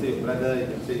 You can say your brother, you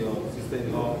can say your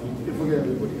sister-in-law. You can forget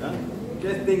everybody. Huh?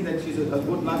 Just think that she's a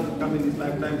good luck to come in this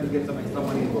lifetime to get some extra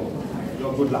money involved.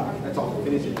 Your good luck. That's all.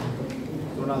 Finish it.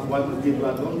 Don't ask why would give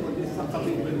blood. Don't. This is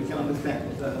something that we can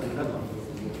understand. That's all.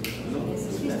 You know?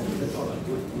 That's all.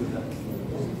 Good.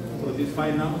 So she's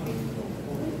fine now.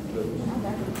 Good.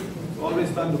 Always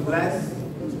start to bless.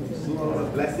 Do a lot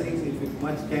of blessings if you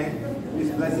much can.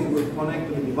 This blessing will connect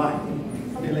to the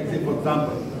divine. Okay, like say for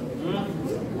example.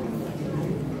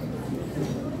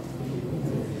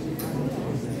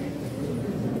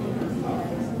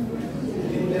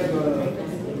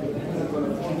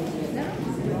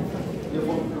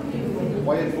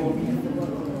 Wired phone.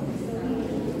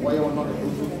 Why you are not a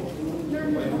Bluetooth?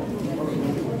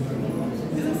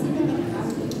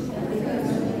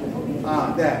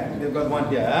 Ah, there. They've got one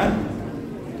here. Huh?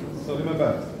 So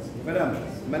remember, madam,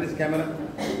 manage camera.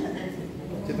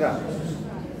 Chitra,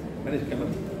 manage camera.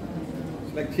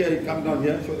 So like here, you come down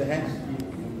here, show the hands.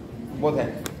 Both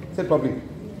hands. Sit properly.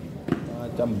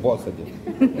 Jump boss at it.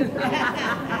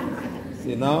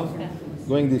 See now,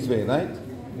 going this way, right?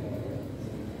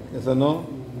 Yes or no?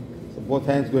 So both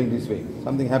hands going this way.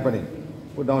 Something happening.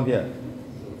 Put down here.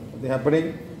 Something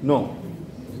happening? No.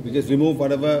 We just remove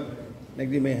whatever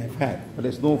negative may have had. But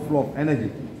there's no flow of energy.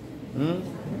 So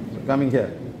coming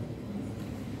here.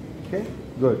 Okay?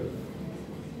 Good.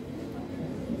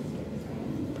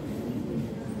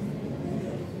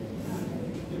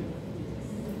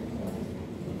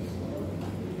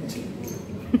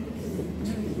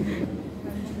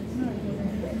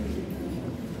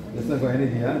 There's not got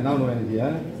energy, huh? Now no energy,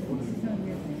 huh?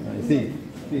 You see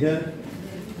here?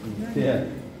 See here.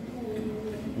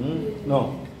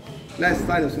 No. Let's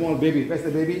find a small baby. Where's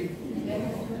the baby?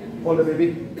 Hold the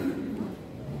baby.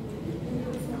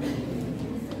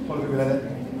 Hold the baby like that.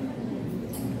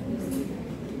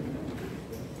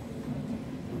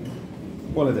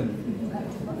 Hold it.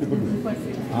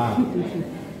 Ah.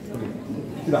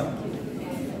 Sit down.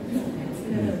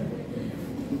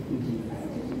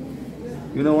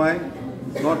 You know why?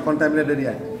 It's not contaminated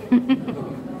yet.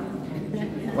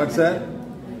 What, sir?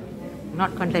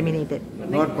 Not contaminated.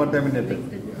 Not contaminated.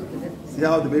 See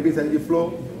how the baby's energy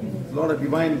flow? A lot of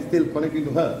divine is still connecting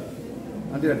to her.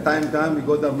 Until the time comes, we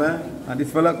go to the man, and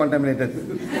this fella contaminated.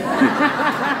 You see?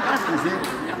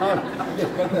 How it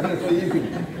gets contaminated so easy.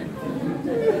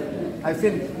 I've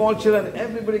seen small children,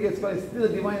 everybody gets contaminated, still the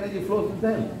divine energy flows with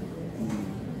them.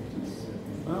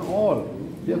 All.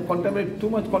 They have contaminated, too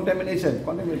much contamination.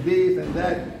 Contaminate this and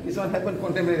that. This one happened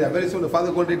contaminated. Very soon the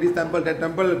father going to this temple, that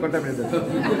temple, contaminated.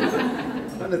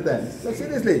 Understand? So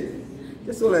seriously,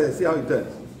 just so like that, see how it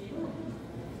turns.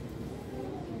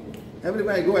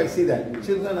 Everywhere I go, I see that.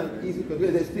 Children are easy to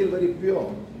do. They're still very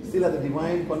pure. Still have the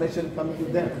divine connection coming to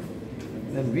them.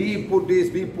 And we put this,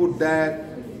 we put that.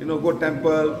 You know, go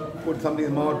temple, put something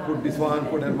in the mouth, put this one,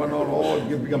 put that one, all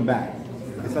become bad.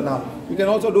 So now, you can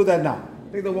also do that now.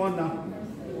 Take the wand now.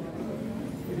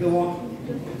 Take the wand.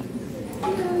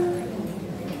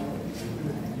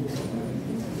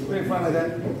 Put it in front like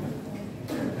that.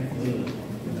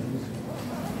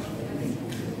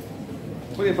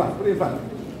 Put it in front, put it in front.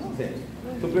 Say,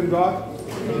 Supreme God,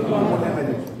 one more time like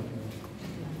this.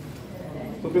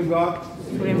 Supreme God,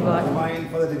 Supreme God, Divine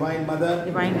Father, Divine Mother,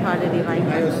 Divine Father, Divine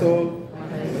Higher Mother, Soul,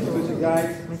 spiritual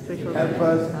guides,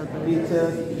 helpers,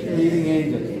 teachers, healing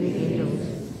angels.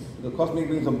 The cosmic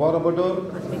beings of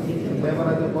Borobudur,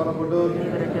 Devaraja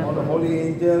Borobudur, all the holy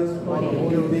angels, all the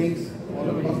holy beings, all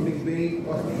the cosmic beings,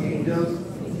 cosmic angels,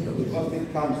 the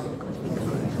cosmic council.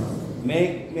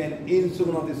 Make me an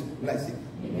instrument of this blessing.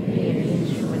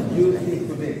 Use me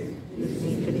today.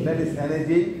 Let this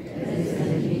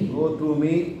energy go through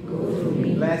me.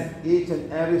 Bless each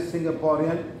and every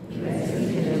Singaporean.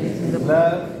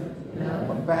 Love,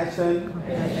 compassion,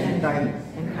 and kindness.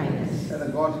 And the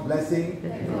God's blessing be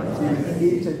with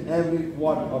each and every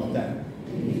one of them.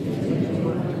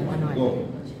 Go.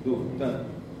 Do. Turn.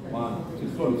 1,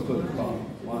 2, slowly, slowly. Stop.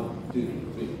 1,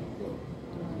 2, 3. Go.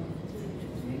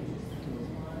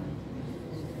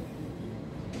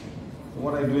 So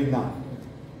what are you doing now?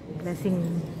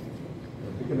 Blessing.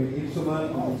 Become an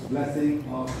instrument of this blessing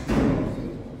of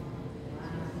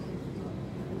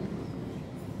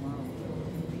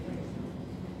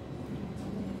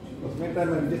because many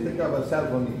times we just think of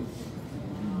ourselves only.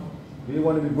 We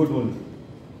want to be good only.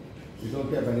 We don't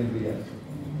care about anybody else.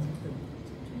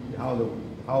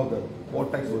 How the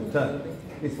vortex will turn.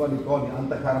 It's what we call the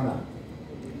antakarana.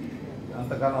 The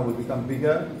antakarana will become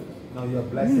bigger. Now you are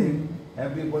blessing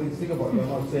everybody in Singapore. You are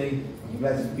not saying,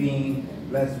 bless me,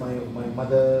 bless my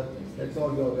mother. That's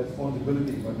all your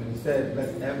responsibility. But when you say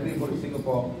bless everybody in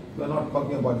Singapore, you are not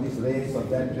talking about this race or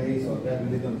that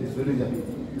religion, this religion.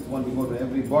 You want to go to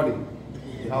everybody.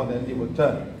 See how the energy will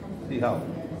turn. See how.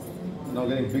 Now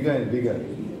getting bigger and bigger.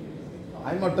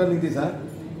 I'm not turning this, huh?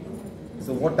 It's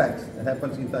a vortex that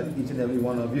happens inside each and every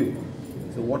one of you.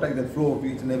 It's a vortex that flows to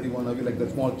each and every one of you like the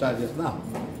small child just now.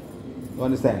 You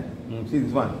understand? See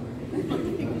this one?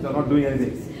 You're not doing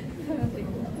anything.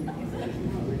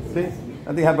 See?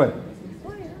 Nothing happened.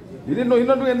 You didn't know you're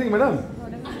not doing anything, madam.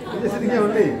 You're just sitting here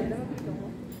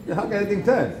only. How can anything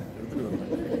turn?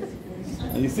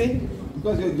 And you see?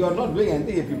 Because you're not doing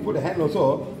anything. If you put a hand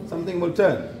also, something will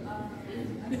turn.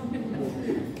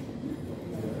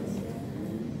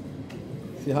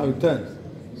 See how it turns.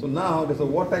 So now there's a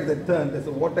vortex that turns, there's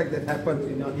a vortex that happens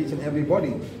in each and every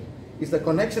body. It's the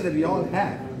connection that we all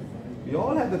have. We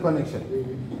all have the connection.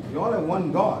 We all have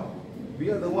one God. We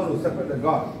are the one who separate the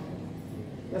God.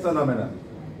 Yes or no, madam?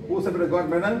 Who separate God,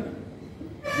 madam?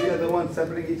 We are the ones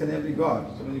separating each and every God.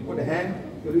 So when you put a hand,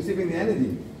 you're receiving the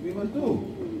energy. We must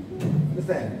do.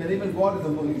 Understand? You can even go out in the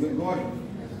morning. You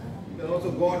can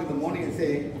also go out in the morning and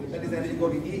say, let this energy go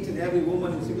to each and every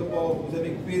woman in Singapore who's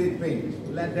having period pain.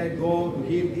 Let that go to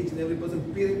heal each and every person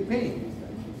period pain.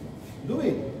 Do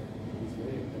it.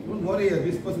 Don't worry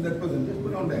this person, that person. Just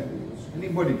put on that.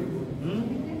 Anybody.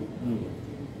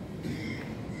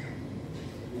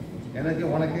 Energy,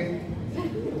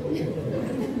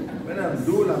 madam,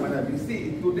 do lah, madam. You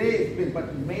see, today it's been,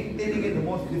 but maintaining it the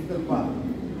most difficult part.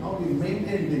 How do you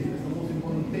maintain this? That's the most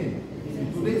important thing.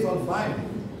 Today is all fine.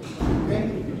 Okay?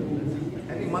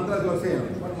 Any mantras you are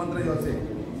saying? What mantra you are saying?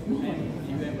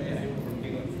 Any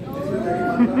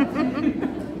mantra?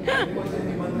 Anyone say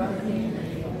any mantra?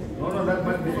 No, that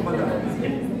might be mantra.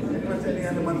 What's any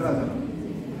other mantra?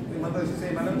 The mantra is the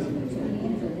same, madam?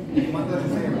 The mantra is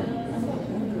the same.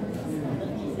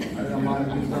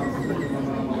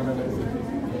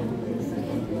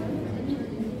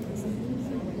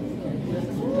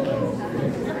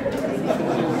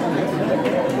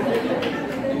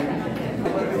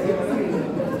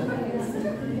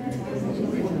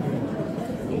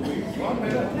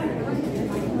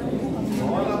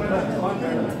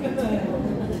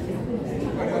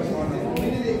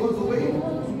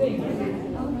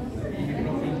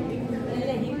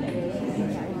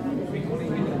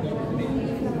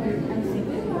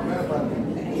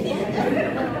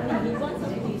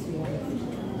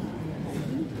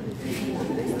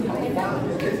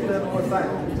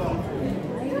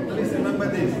 Please remember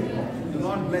this. You're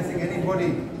not blessing anybody.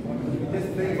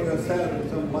 Just pray for yourself.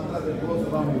 Some mantra that goes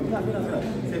around you.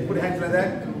 Say, put your hands like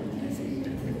that.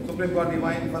 Supreme God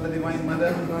Divine, Father Divine,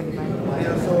 Mother, I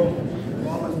also,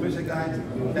 all my spiritual guides,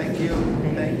 thank you,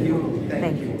 thank you,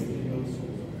 thank you.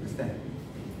 Understand?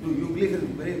 You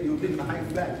believe in a high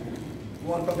flat.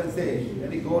 Go on top and say,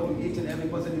 let it go to each and every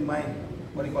person in my,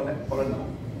 what do you call that?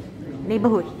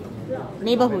 Neighborhood.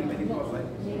 Neighborhood. What do you call it?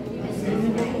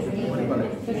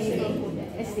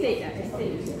 Estate.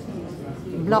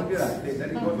 Blocks. Let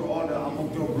it go to all the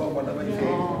Amokyo block, whatever you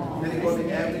say. Let it go to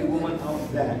every woman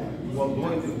out there who are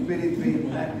going to spirit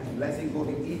pain. Let blessing go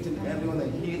to each and everyone that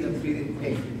hears the spirit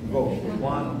pain. Go.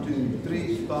 1, 2,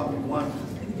 3, stop. 1.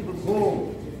 People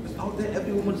go. Because out there,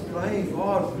 every woman's crying,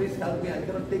 God, please help me. I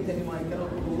cannot take anymore. I cannot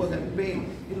go over that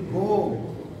pain. It'll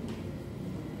go.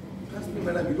 Trust me,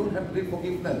 madam, you don't have to read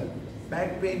forgiveness.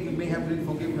 Back pain, you may have to read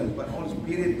forgiveness, but all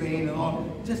spirit pain and all,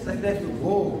 just like that, you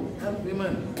go. Help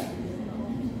women.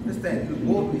 Understand? You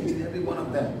go to each and every one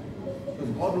of them. Because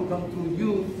God will come through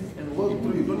you and work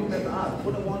through you. Don't even have to ask.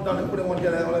 Put them one down and put them one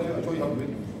here. I'll show you how to do it.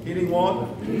 Healing one.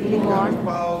 Healing one.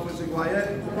 Power is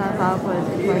required. Powerful is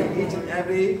Heal required. each and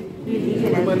every Each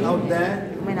and woman every out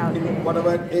there. woman out in there.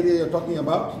 whatever area you're talking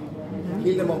about.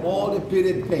 Heal them of all the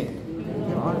period pain.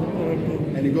 They're all period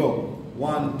pain. And you go.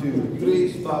 1, 2,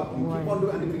 3, stop. You One. keep on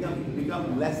doing and it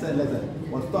become lesser and lesser.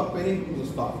 Once stop paining, you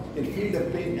stop. You can feel the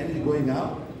pain and it's going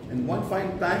out. And one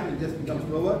fine time, it just becomes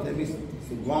slower. That means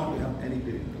it's gone to have any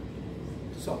period.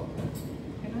 So,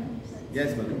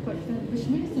 yes, madam. Which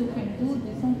means you can do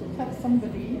this one to help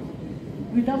somebody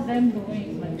without them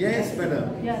knowing. Like Yes,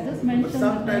 madam. Yeah, just mention. But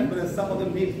sometimes, madam, some of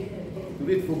them need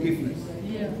forgiveness.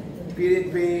 Yeah.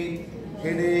 Period pain,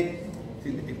 headache.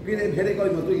 See, period headache or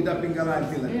you eat up pingala,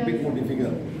 I feel like a bit more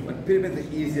difficult. But period pain is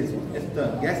the easiest one. It's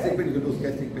the gastric pain, you can do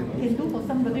gastric pain. You can do for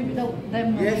somebody without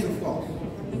them knowing. Yes, of course.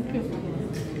 Thank you.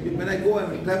 When I go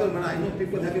and travel, when I know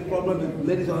people having problems with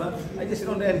ladies or not, I just sit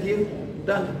on there and heal,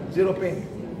 done, zero pain.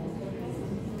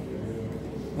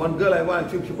 One girl I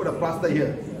want, she put a plaster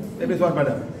here. That means what,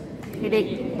 madam?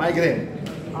 Headache. Migraine.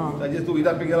 Oh. So I just do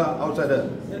Ida Pingala outside her.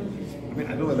 I mean, I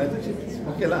don't know whether it's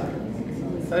okay lah.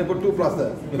 So I put 2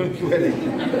 plaster, 2 headache.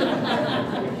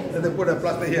 Then they put a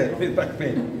plaster here, with back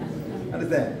pain.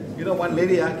 Understand? You know, one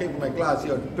lady came to my class, she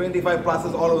had 25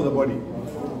 plasters all over the body.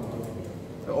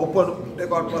 Open,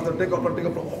 take out plaster, take out,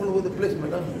 all over the place,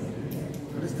 madam.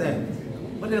 Understand?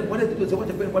 What did you do? So much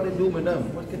pain, what did you do,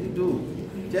 madam? What can you do?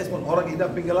 Just one orang Ida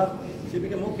Pingala, she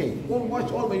became okay. Go and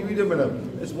watch all my videos,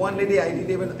 madam. There's one lady, I did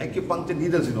even acupuncture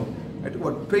needles, you know. I took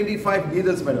about 25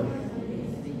 needles, madam.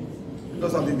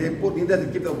 Because of they put needles,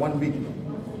 they keep the 1 week, you know.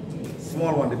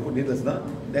 Small one, they put needles, nah?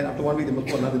 Then after 1 week, they must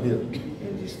put another needle.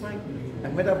 And she's fine. I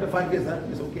met her after 5 years,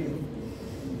 it's okay.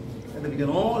 And then we can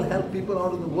all help people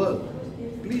out of the world.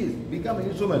 Please, become an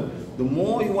instrument. The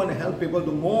more you want to help people,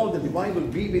 the more the divine will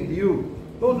be with you.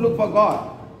 Don't look for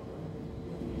God.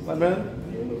 Amen?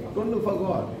 Don't look for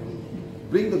God.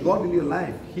 Bring the God in your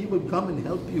life. He will come and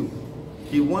help you.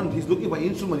 He's looking for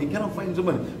instrument. He cannot find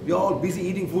instrument. We are all busy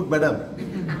eating food, madam.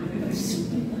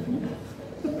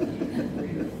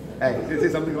 Hey, did I say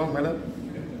something wrong, madam?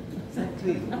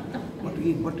 Exactly. What to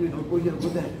eat, what to eat, go here, go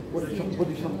there, go to the shop, go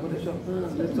to the shop, go to the shop.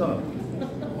 That's all.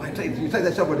 Oh, I tried, you tried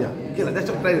that shop, yeah? Okay, that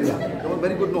shop, try it, yeah. That was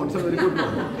very good, no, it's a very good, no.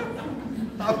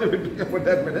 After we talk about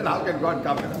that, then how can God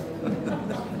come, madam?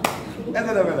 That's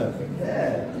what I mean.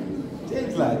 Yeah.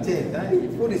 Change,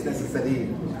 change. Food is necessary.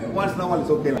 Once in a while it's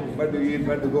okay. Where do you eat,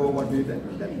 where to go, what do you eat?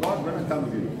 Then God will come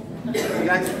with you. Okay,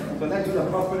 guys, so let's do the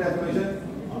prosperity affirmation.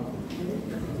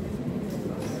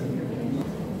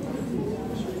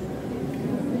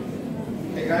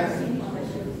 Hey guys.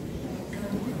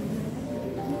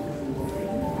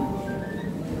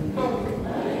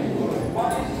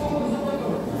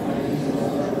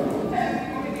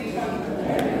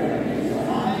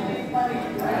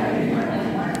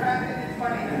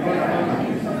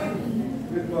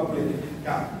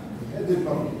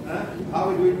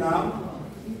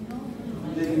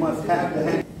 Then you must have the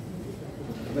hand.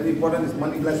 Very important is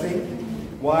money blessing.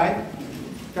 Why?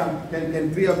 Come,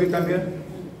 can 3 of you come here?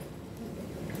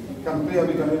 Come, 3 of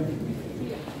you come here.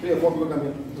 3 or 4 people come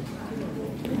here.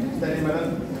 Stand in,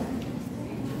 madam.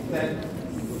 Stand.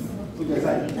 Put your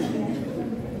side.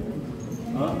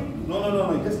 Huh? No.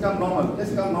 Just come normal.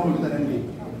 Just come normal with an envy.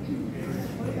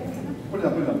 Put it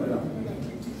up.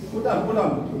 Put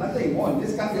down. Nothing more.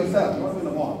 Just come yourself. Not with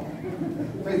the more.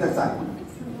 Face that side.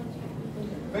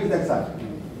 Face that side.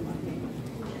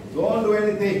 Don't do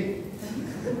anything.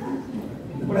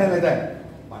 Put hand like that.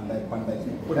 Pandai.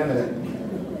 Put hand like that.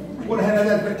 Put hand like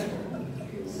that.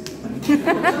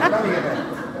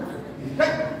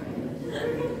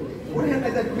 Put hand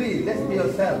like that, please. Just be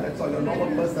yourself. That's all. You're a normal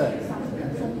person.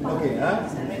 Okay, huh?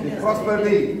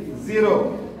 Prosperity,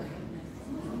 0.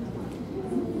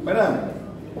 Madam,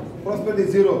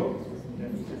 prosperity 0.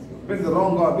 Praying the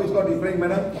wrong God. Which God are you praying,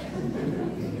 madam?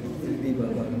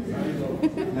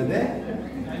 And then?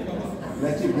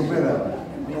 Let's see, prepare.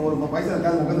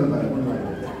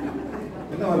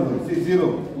 See, 0.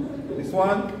 This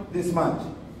one, this much.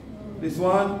 This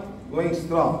one, going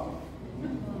strong.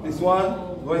 This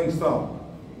one, going strong.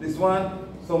 This one,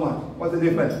 so much. What's the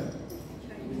difference?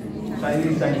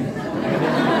 Chinese.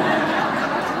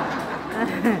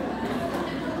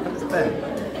 Understand?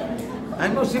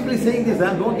 I'm not simply saying this,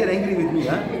 huh? Don't get angry with me,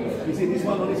 huh? You see, this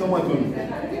one only so much only.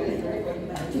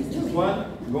 This one,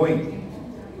 going.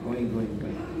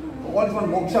 All this one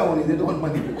moksha only, they don't want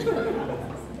money.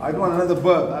 I don't want another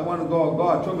birth. I want to go,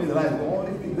 God, show me the life. All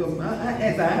these things,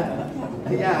 yes,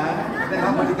 yeah, then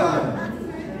how money comes?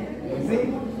 You see?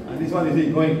 And this one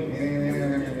is going.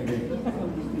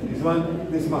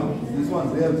 This one,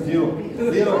 they have 0.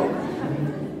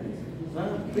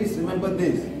 Please remember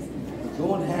this.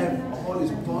 Don't have all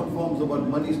these thought forms about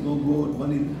money is no good,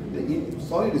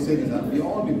 sorry to say this, we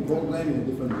all be programmed in a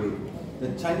different way.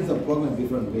 The Chinese are programmed in a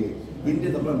different way.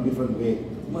 Indians are programmed in a different way.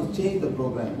 You must change the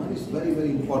program. Money is very, very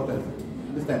important.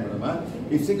 Understand, madam? Huh?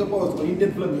 If Singapore was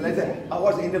Indian film, let's say, how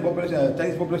was the Indian population,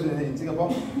 Chinese population in Singapore?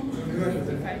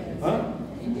 85%. Huh?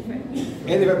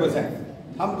 85%.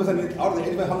 How many percent, out of the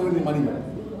 85, how many need money, madam?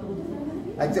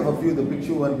 Except for a few, the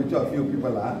picture, a few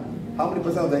people are. How many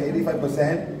percent of the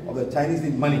 85% of the Chinese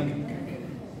need money?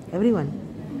 Everyone.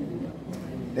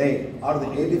 They, out of the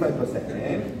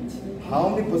 85%, how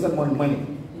many percent want money?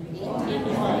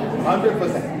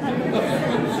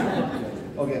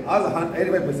 100%. Okay, out of the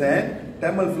 85%,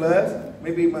 Tamil plus,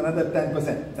 maybe another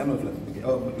 10%. Tamil plus, okay,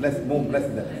 or less than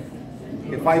that.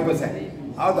 Okay, 5%.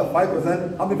 Out of the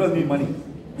 5%, how many people need money?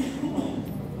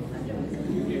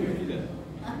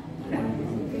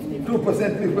 2%,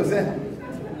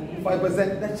 3%,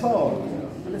 5%, that's all.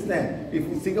 Understand?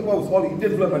 If Singapore was all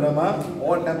Indian film,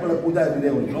 all temple of puja every day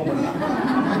only, no money.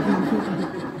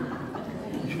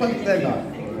 You understand now?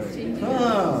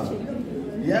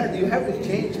 Yeah, you have to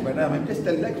change, madam. I'm just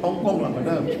telling you, like Hong Kong,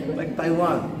 madam, like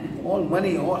Taiwan, all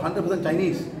money, all 100%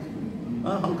 Chinese.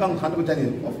 Hong Kong, 100%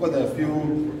 Chinese. Of course, there are a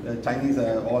few Chinese,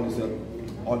 all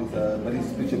these very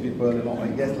spiritual people and all, I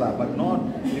guess lah. But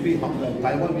not maybe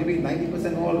Taiwan, maybe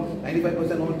 90% all,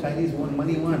 95% all Chinese want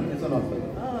money. That's not also.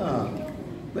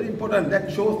 Very important.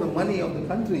 That shows the money of the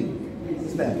country.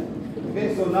 Understand?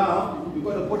 Okay, so now you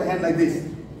got to put a hand like this.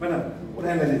 Madam, put a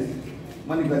hand like this.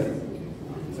 Money blessing.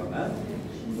 So,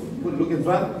 look in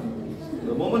front.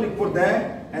 The moment you put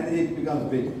there, and it becomes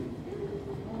big.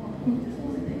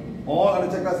 All other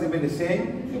chakras remain the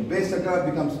same. Your base chakra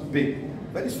becomes big,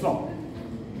 very strong.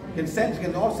 You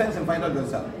can all sense and find out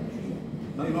yourself.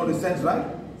 Now you know the sense, right?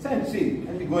 Sense, see,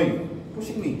 and be going,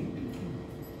 pushing me.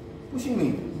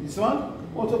 This one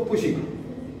also pushing.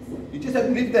 You just have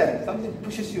to live there. Something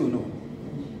pushes you, no.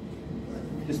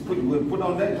 Just put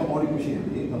on there, it's already pushing.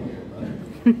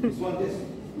 This one just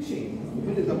pushing.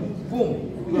 Put it up,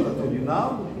 boom. Because I told you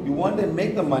now, you want to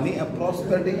make the money a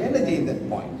prosperity energy in that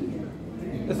point.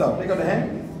 That's all. Take out the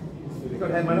hand. Take out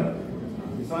the hand, madam.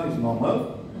 This one is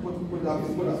normal. Put up,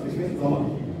 this way,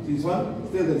 normal. See this one?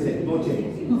 Still the same, no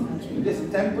change.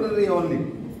 Just temporary only.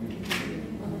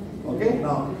 Okay?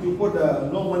 Now, you put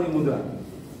no money mudra.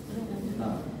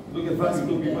 Now, look in front, you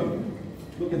two people.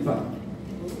 Look in front.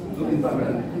 You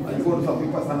go to some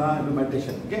vipassana and do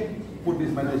meditation. Okay? Put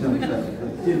this meditation with the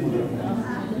chin mudra.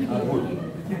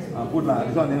 Put lah.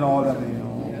 This one, all that,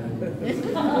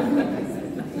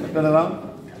 Turn around.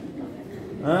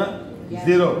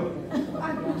 0.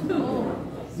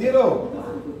 0.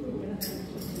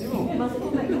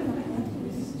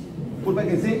 Put back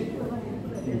and see.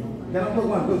 Cannot put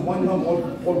one because one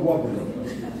all walk.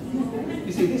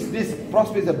 You see, this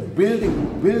prosperity is a build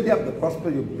up the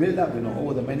prosperity. You build up,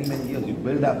 over the many years. You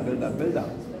build up.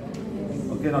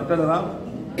 Okay, now turn around.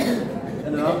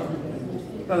 Turn around.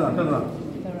 Turn around. Turn around.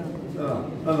 Turn around.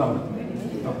 Turn around.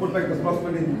 Now put back the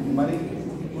prosperity money.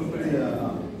 Put back the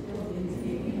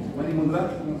money mudra.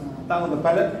 Tongue on the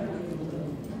palate.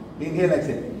 Inhale,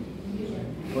 exhale.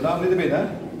 Go down a little bit,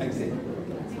 exhale.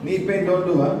 Knee pain, don't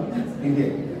do,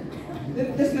 inhale.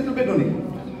 Just a little bit only.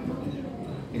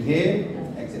 Inhale,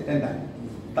 exhale, 10 times.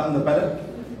 Tongue on the palate.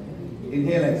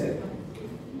 Inhale, exhale.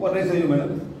 What race are you,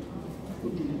 madam?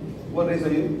 What race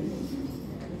are you?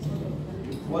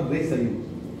 What race are you?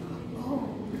 Oh,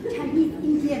 Chinese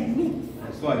Indian mix.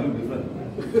 That's why I look different.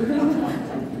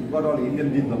 Got all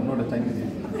Indian genes, not a Chinese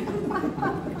gene.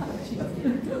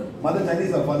 Mother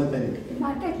Chinese or father Chinese?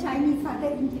 Mother Chinese, father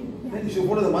Indian. Then you should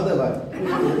follow the mother, right?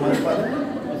 Father.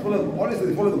 Always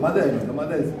follow the mother. The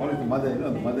mother is always the mother. The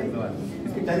mother is the one. You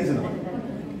speak Chinese or not?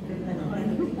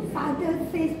 Father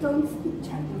says don't speak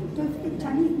Chinese. Don't speak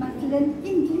Chinese, must learn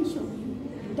English only.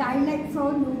 Dialects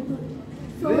all no good.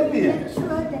 So Really? make sure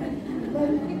that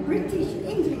learn British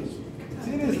English.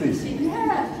 Seriously?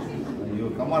 Yeah. You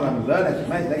come on and learn as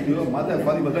much like your mother,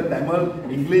 father, mother,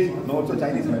 Tamil, English, no also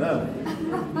Chinese, madam.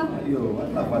 You,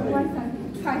 what the father? Once I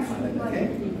try Okay,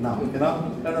 now, turn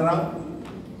around.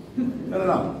 Turn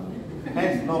around.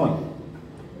 Hands normal.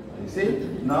 You see?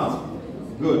 Now,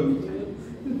 good.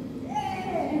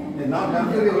 And now,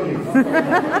 temporary only.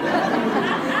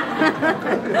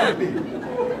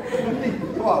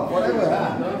 Come on, whatever, huh?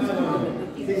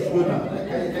 See, it's good now.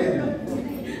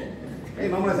 Hey,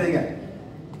 normal saying it.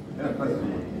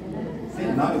 See,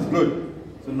 now it's good.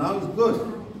 So now it's good.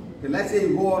 Okay, let's say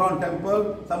you go around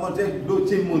temple, someone says, do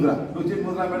chin mudra. Do chin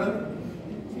mudra, madam?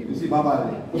 You see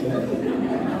Baba. Good,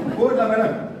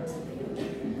 madam.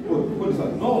 Good, this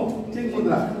one. No, chin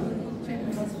mudra.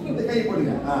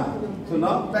 So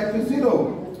now back to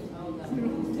zero.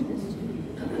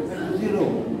 Zero.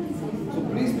 So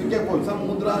please be careful. Some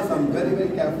mudras, I'm very, very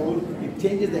careful. It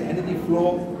changes the energy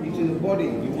flow into the body.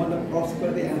 You want to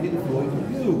prosper the energy to flow into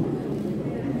you.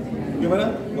 Okay,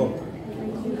 madam? Go.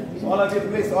 So all of you,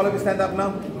 please, all of you stand up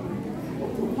now.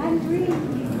 Country.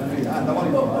 Come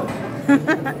on, go.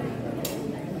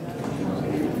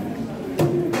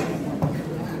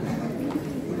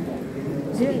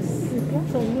 Yes, it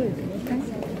looks so good.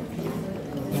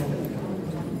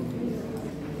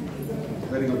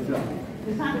 Very good job.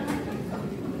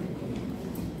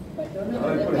 All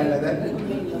right, put hand like that.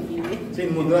 Chin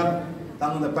mudra,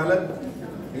 tongue on the palate.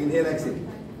 Inhale, exhale.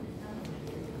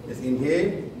 Just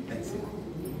inhale, exhale.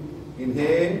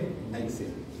 Inhale,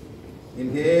 exhale.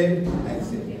 Inhale,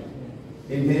 exhale.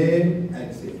 Inhale,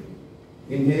 exhale.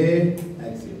 Inhale,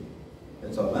 exhale.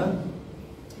 That's all, huh?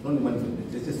 Not the money,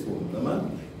 it's just food.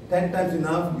 10 times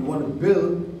enough, you want to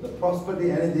build the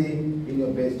prosperity energy in your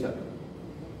base chakra.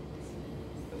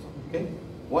 Okay?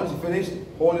 Once you finish,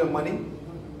 hold your money.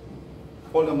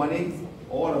 Hold the money,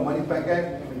 or a money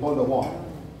packet, and hold the wand.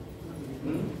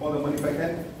 Hold the money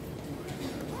packet.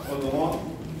 Hold the wand.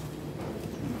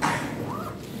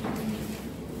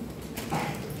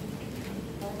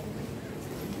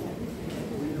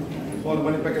 Hold the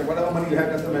money packet. Whatever money you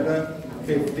have, doesn't matter.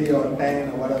 50 or 10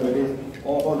 or whatever it is.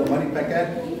 Or hold the money packet.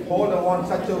 Hold the wand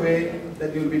such a way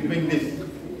that you will be doing this.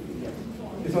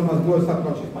 This one must go to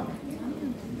subconscious mind.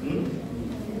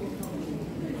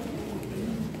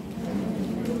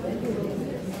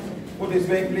 Put this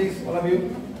way, please, all of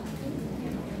you.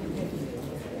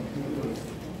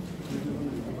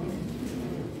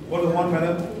 Hold the wand,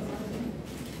 madam.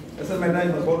 Doesn't matter,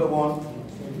 you must hold the wand.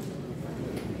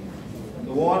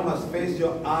 The wand must face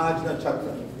your Ajna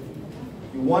chakra.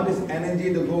 You want this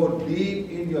energy to go deep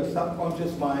in your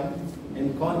subconscious mind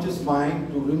and conscious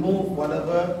mind to remove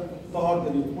whatever thought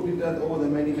that you put it there over the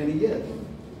many, many years.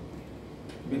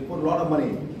 We put a lot of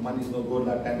money. Money is no good,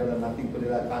 like $10, nothing, put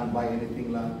it, I can't buy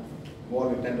anything. Go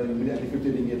with $10, immediately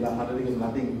 50 ringgit, 100 ringgit,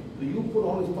 nothing. So you put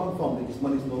all this thought from this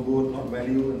money is no good, not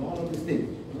value, and all of these things.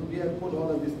 We have put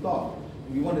all of this thought.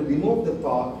 We want to remove the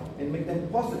thought and make them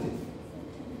positive.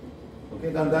 Okay,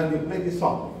 then you play this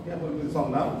song. Okay, I'm going to play the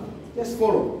song now. Just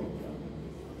follow.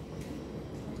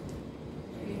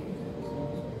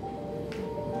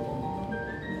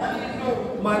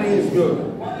 Money is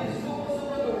good.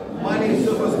 Money is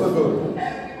super good.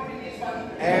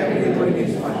 Everybody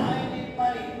needs money.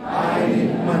 I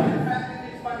need money.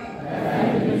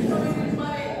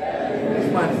 It's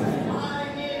money.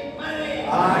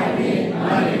 I need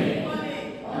money.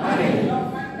 Money.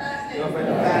 You're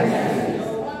fantastic.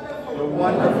 You're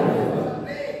wonderful.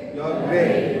 You're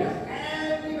great.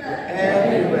 You're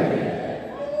everywhere.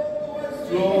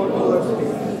 Flow towards me.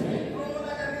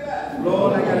 Flow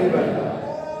like a river.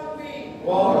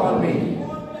 Pour on me.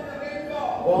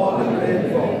 Pour like a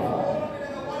rainfall.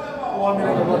 4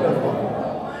 minutes what does God?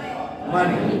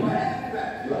 Money.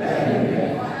 Your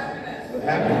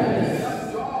happiness,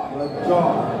 your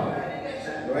joy,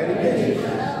 your education,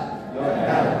 your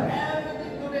health,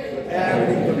 your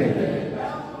everything today.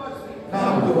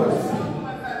 Come to us.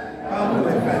 Come to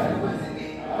my family.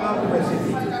 Come to my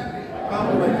city. Come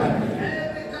to my country.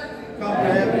 Come to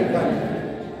every country.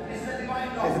 It's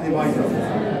a divine law.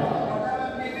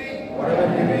 Whatever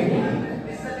I'm giving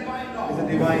is a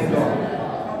divine law.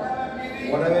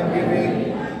 Whatever I'm giving,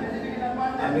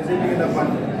 I'm receiving in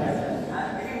abundance.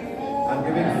 I'm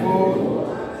giving food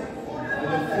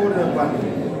in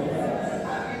abundance.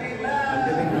 I'm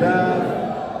giving love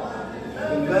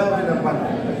in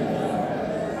abundance.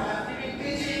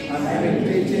 I'm giving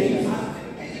teaching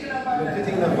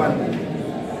in abundance.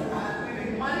 I'm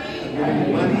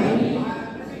giving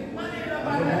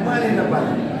money in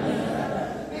abundance.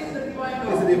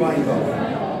 It's a divine law.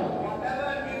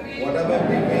 Whatever I'm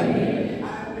giving,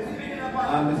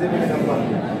 I'm receiving in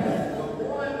abundance.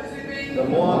 The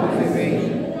more I'm receiving,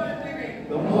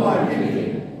 the more I'm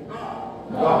giving.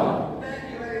 God,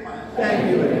 thank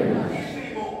you very much.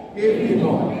 Give me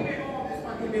more.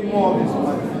 Give me more of this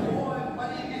money.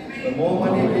 The more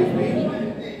money you give me,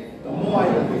 the more I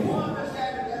will give.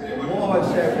 The more I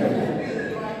share with you.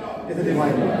 It's a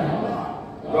divine law.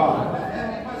 God,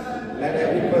 let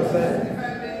every person,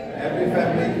 every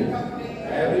family,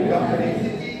 every company,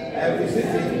 every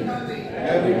city,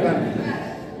 every country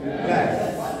be blessed.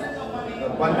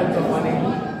 Abundance of money,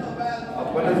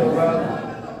 abundance of wealth,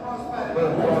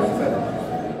 abundance of prosperity.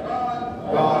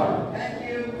 God,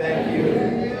 thank you,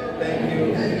 thank you,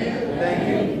 thank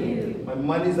you. My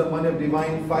money is the money of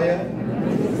divine fire.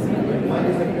 My money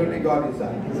is the purity God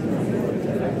desires.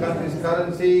 My country's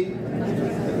currency,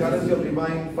 the currency of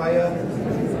divine fire.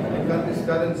 My country's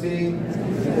currency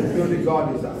is the purity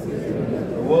God desires.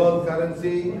 The world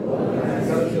currency, the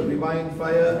currency of divine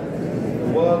fire. The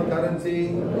world currency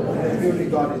is the purity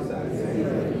God desires.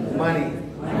 Money,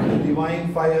 the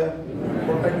divine fire,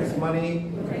 protect this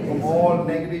money from all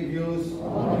negative views,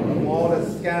 from all the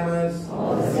scammers,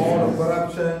 from all the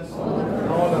corruptions, and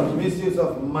all the misuse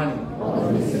of money.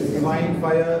 This divine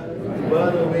fire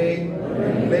burn away,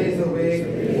 blaze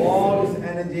away all this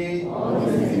energy that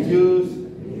is used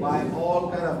by all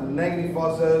kind of negative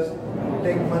forces to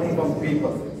take money from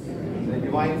people. The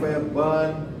divine fire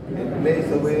burn and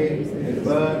blaze away and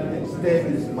burn and stay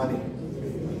with this money.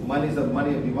 Money is the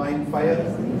money of divine fire.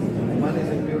 Money is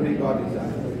the purity God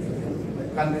desires. The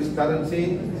country's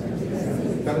currency,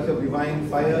 the currency of divine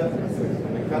fire.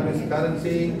 The country's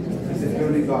currency is the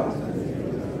purity God desires.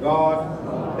 God,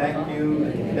 thank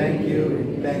you, thank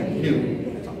you, thank you.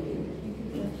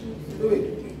 Do it.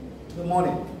 In the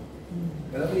morning.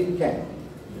 Whenever you can.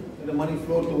 Let the money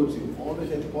flow towards you. Always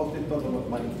have positive thoughts about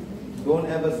money. Don't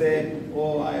ever say,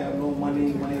 oh, I have no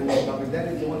money, money will come. That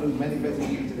is the one who is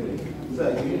manifesting each day. Sir,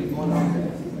 you need to go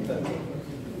downstairs. Sir.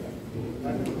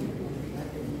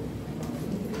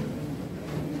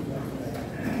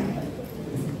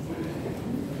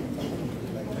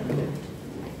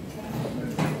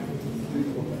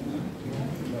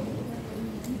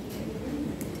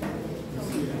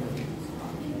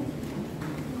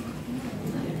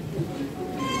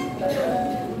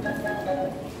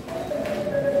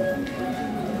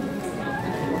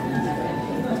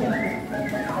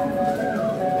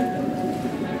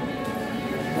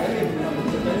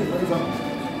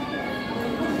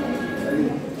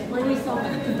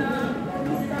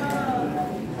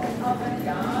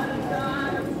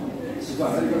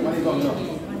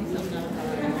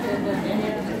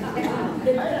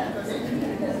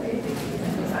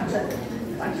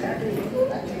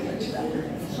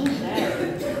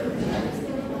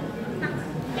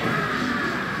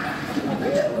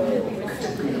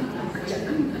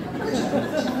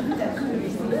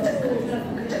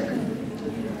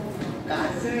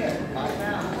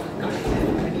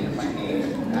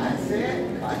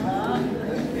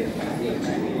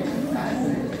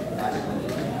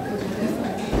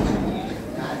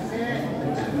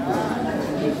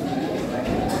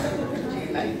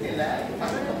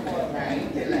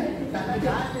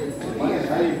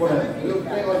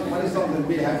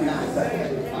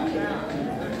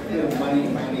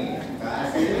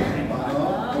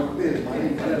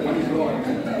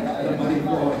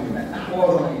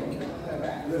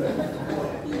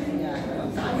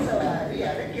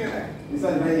 This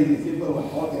is very easy, simple one,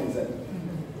 all things said.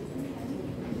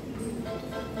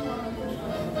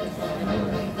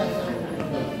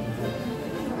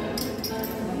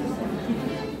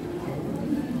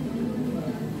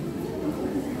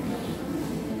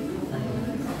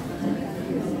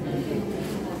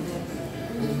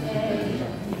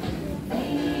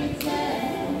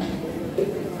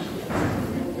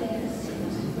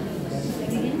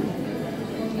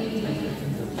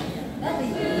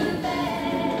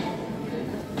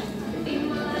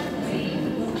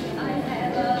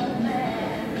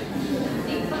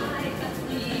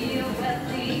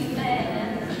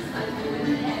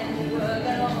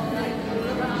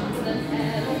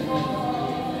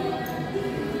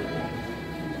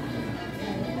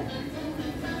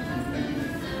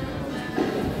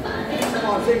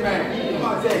 on, sing, man. Come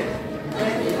on, sing.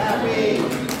 Make me happy.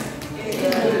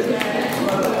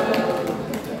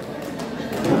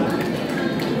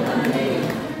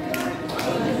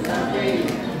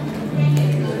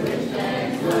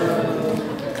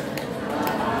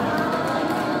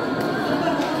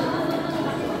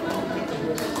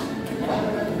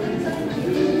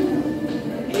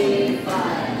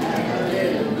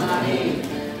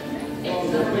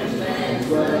 In the rich man's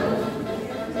world.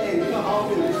 Hey, you know how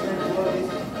big the rich man's world is?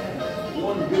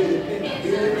 1 billion.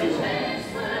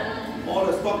 All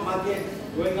the stock market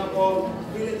going up all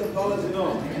billions of dollars, you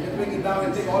know, and they bring it down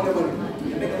and take all your money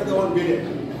and make another 1 billion.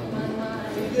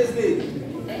 Seriously,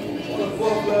 all the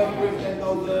poor club bring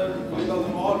 10,000,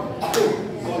 20,000, all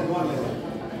gone like that.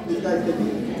 This guy is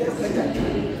getting just like that.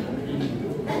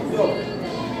 So,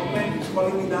 a man is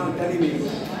calling me down telling me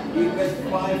he invest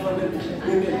 $500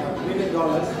 billion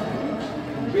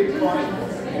Bitcoin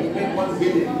and he made 1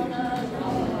 billion.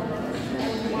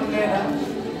 One man,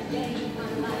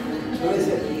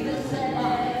 listen.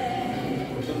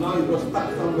 So now he was stuck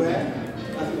somewhere,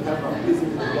 asking help from please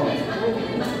into the box.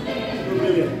 2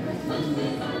 million.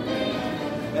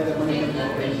 Where the money comes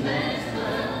from?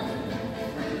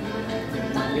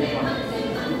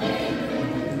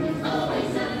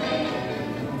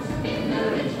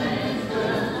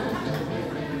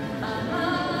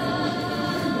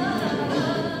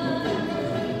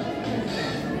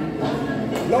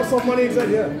 Lots of money inside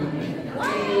here.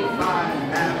 If I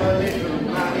have a little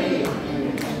money,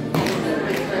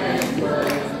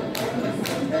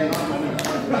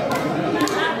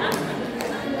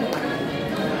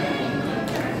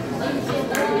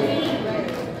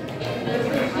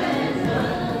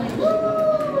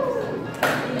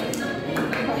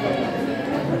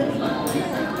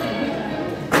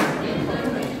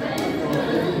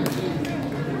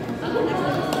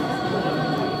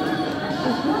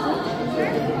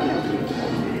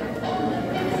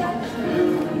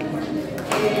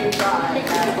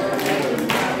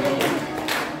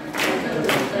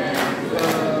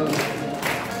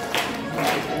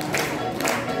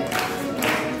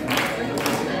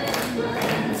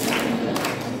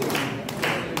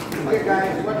 okay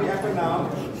guys, what will happen now?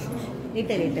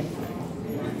 Later.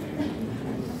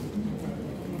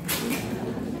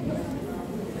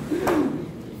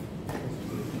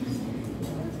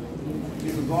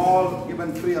 This is all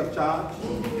given free of charge.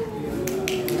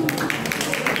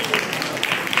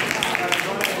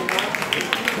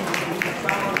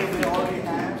 Some of them they already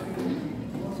have.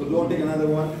 So don't take another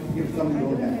one. Give some you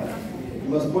don't have. You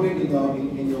must put it in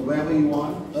your wherever you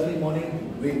want. Early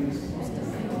morning drinks.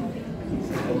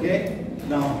 Okay?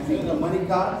 Now, even the money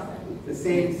card, the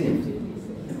same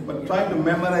thing. But try to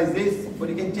memorize this, but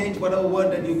you can change whatever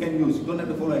word that you can use. You don't have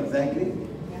to follow exactly.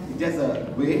 It's just a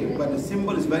way, but the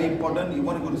symbol is very important. You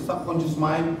want to go to subconscious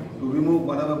mind to remove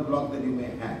whatever block that you may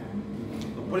have.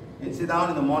 So put it and sit down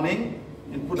in the morning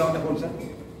and put down the whole set.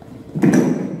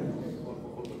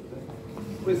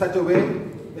 Put it in such a way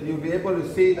that you'll be able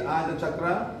to see the Ajna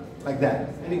chakra like that.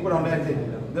 And you put on there and say,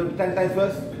 do 10 times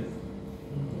first.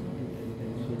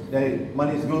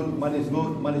 Money is good, money is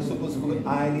good, money is super good,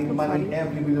 I need money,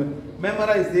 everybody.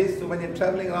 Memorize this, so when you're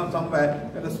traveling around somewhere,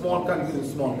 you have a small card, you use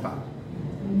a small card.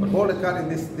 But hold the card in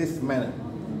this manner.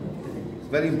 It's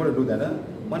very important to do that. Huh?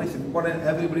 Money is important,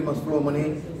 everybody must flow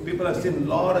money. People have seen a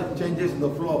lot of changes in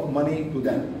the flow of money to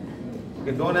them.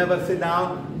 Okay, don't ever sit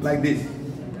down like this.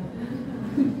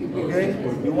 Okay,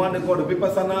 you want to go to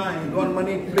Vipassana and you want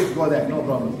money, please go there, no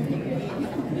problem.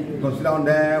 Go sit down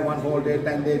there, 1 whole day,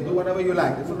 10 days, do whatever you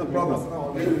like. It's not a problem.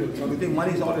 Okay? So if you think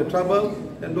money is all your trouble,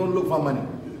 then don't look for money.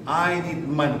 I need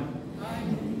money.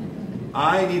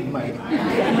 I need money.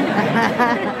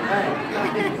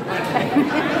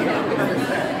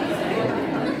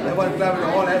 I want to travel to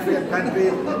all African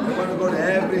countries. I want to go to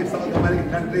every South American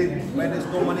country where there's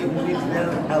no money, who needs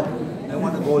their help. I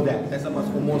want to go there. That's the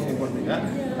most important thing. Huh?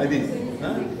 Like this.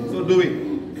 Huh? So do it.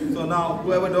 So now,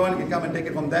 whoever don't want can come and take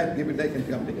it from that, give it there, can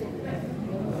come take it.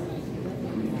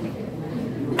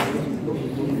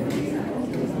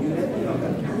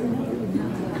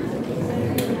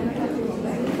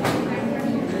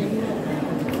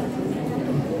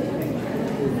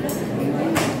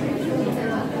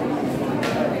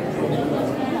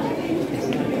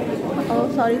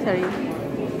 Oh, sorry.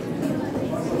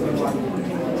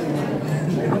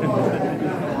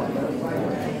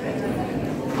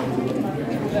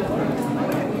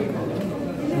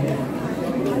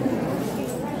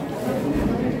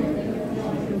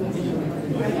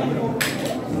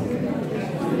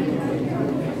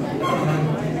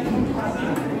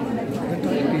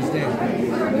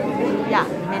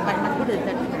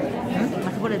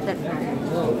 What is that from?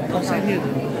 Outside here.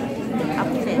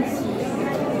 Upstairs.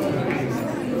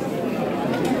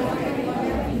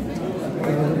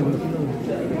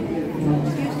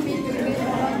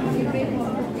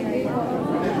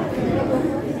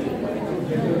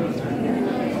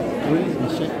 Where is the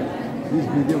chef? This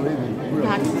video where is it?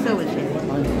 Yeah, so is it.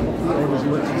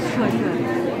 Sure, sure.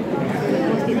 We'll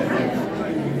post it first.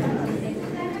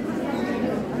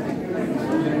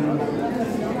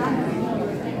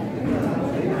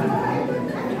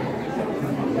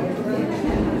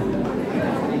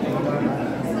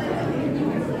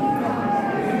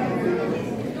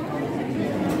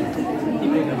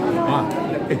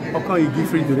 How come you give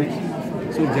free today?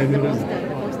 So generous.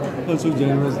 Oh, so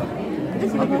generous. This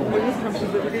is about always from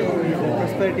people.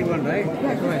 Prosperity one, right?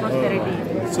 Yeah,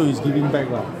 prosperity. So he's giving back.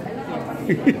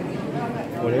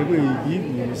 Whatever you give,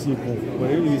 you receive more.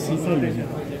 Whatever you receive, you receive.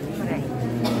 Correct.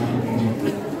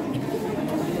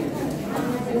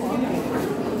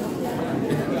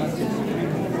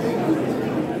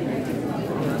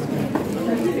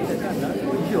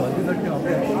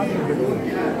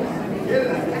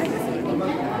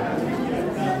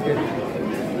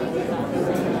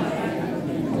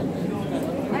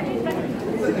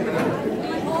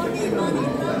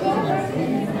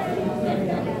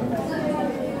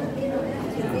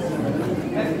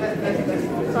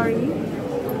 Sorry.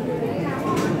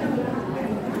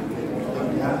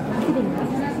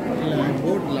 I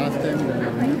bought last time.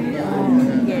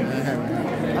 Yes.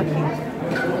 Okay.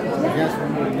 Yes,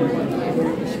 from the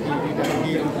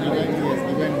he has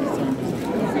given some.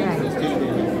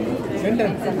 Center.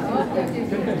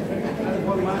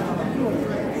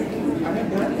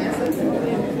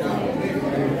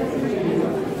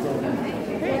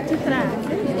 Chitra,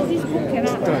 this book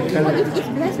cannot. Oh, it's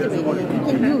blessed with it. You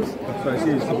can use. So I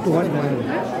see it's up to 1 million.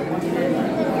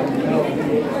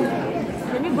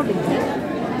 Let me go to the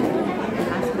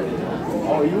ask her.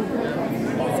 Oh, you?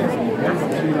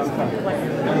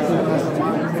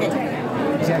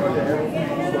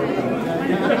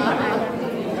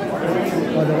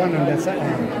 Oh, the one on that side.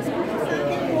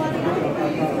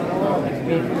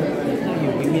 You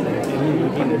give me that. You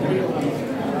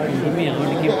give me. I want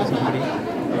to give to somebody.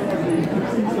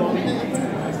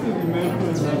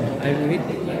 I will wait.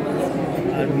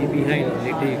 I'll be behind.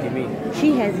 Later you give me. She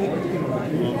has it.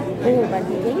 Oh, but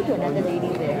we gave it to another lady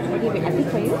there. Okay, wait, I pick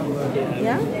for you.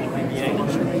 Yeah?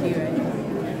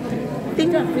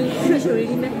 Think of finish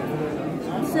already, man.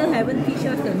 Sir haven't teach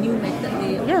us the new method.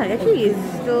 Yeah, actually it's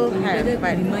still have,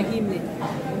 but Remind him.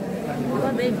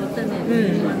 Because very important.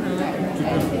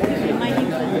 Remind him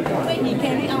when he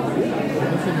carry out.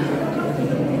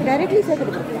 directly say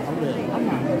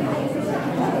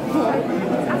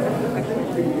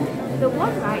the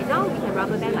wall right now we can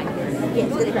rubber band like this. yes,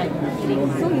 that's right.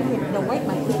 So you can the white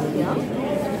might be here.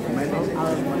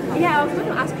 Yeah, I was going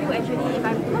to ask you actually if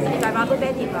I rubber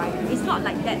band it right, it's not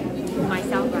like that to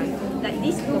myself, right? Like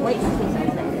this The white is face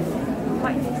outside.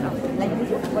 white face out. Like this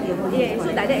is what you're holding. Yeah, so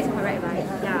like that is correct, right?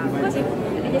 Yeah. Because if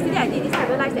yesterday I did this, I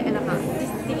realized that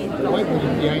this thing is blocked. White will be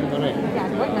behind, correct? Yeah,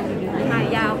 the white must be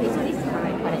behind. Yeah, okay, so this is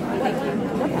correct. Thank you.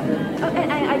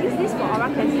 And I use this for oral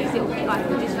cleansing, is it okay? Or I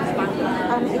could just use one?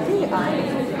 Actually, that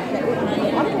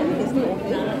all the time is still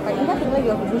okay, but you have to know you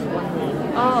have to use one.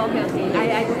 Oh, okay.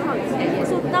 I don't know how to use that yet.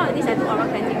 So nowadays I do oral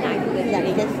cleansing, then I do the Yeah,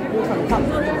 they just do from the top.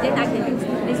 so then I can use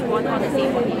this one on the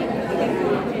same way.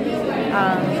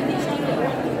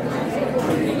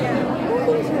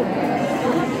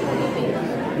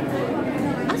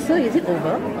 Sir, is it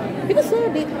over? Because sir,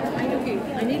 they Okay,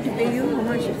 I need to pay you how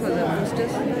much for the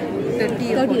boosters?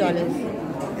 $30. $30.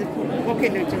 Okay,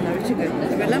 that's enough.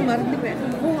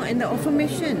 Oh, and the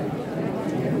affirmation.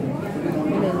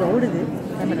 The old is it?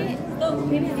 Oh,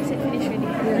 maybe you said finish already.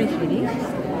 Finish already.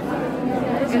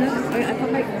 And I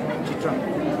come back.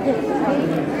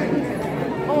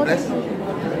 Oh, that's no,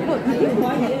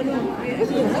 this is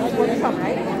the next workshop,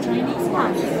 right? Chinese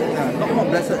one. Yeah, not more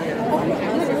blessed.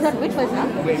 Okay, sir, wait first, huh?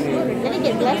 Can you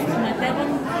get blessed?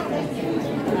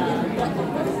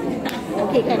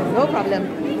 Okay, can, no problem.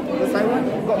 The Taiwan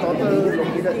goddaughter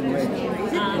located in where?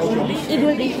 It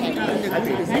will be in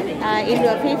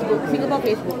your Facebook, Singapore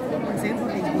Facebook.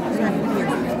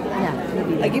 Yeah.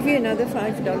 I give you another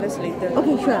 $5 later.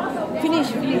 Okay, sure.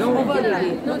 Finish. Over.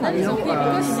 No, that is okay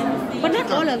because But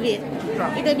not all of it.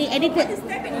 It will be edited.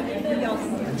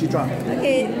 Chitra.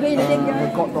 okay, wait,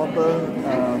 Her goddaughter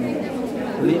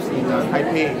lives in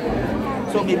Taipei.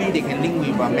 So maybe they can link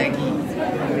with Maggie.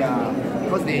 Yeah.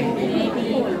 Because they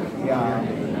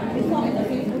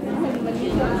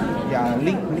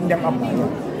link them up.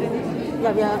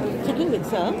 Yeah, we are checking with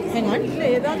sir. Hang on.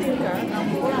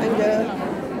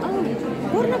 And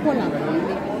போலாம்.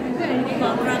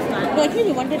 No, actually,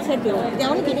 you wanted her to. They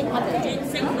are only getting half the check.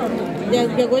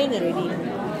 They're going already.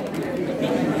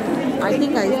 I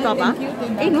think I stop.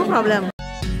 No problem.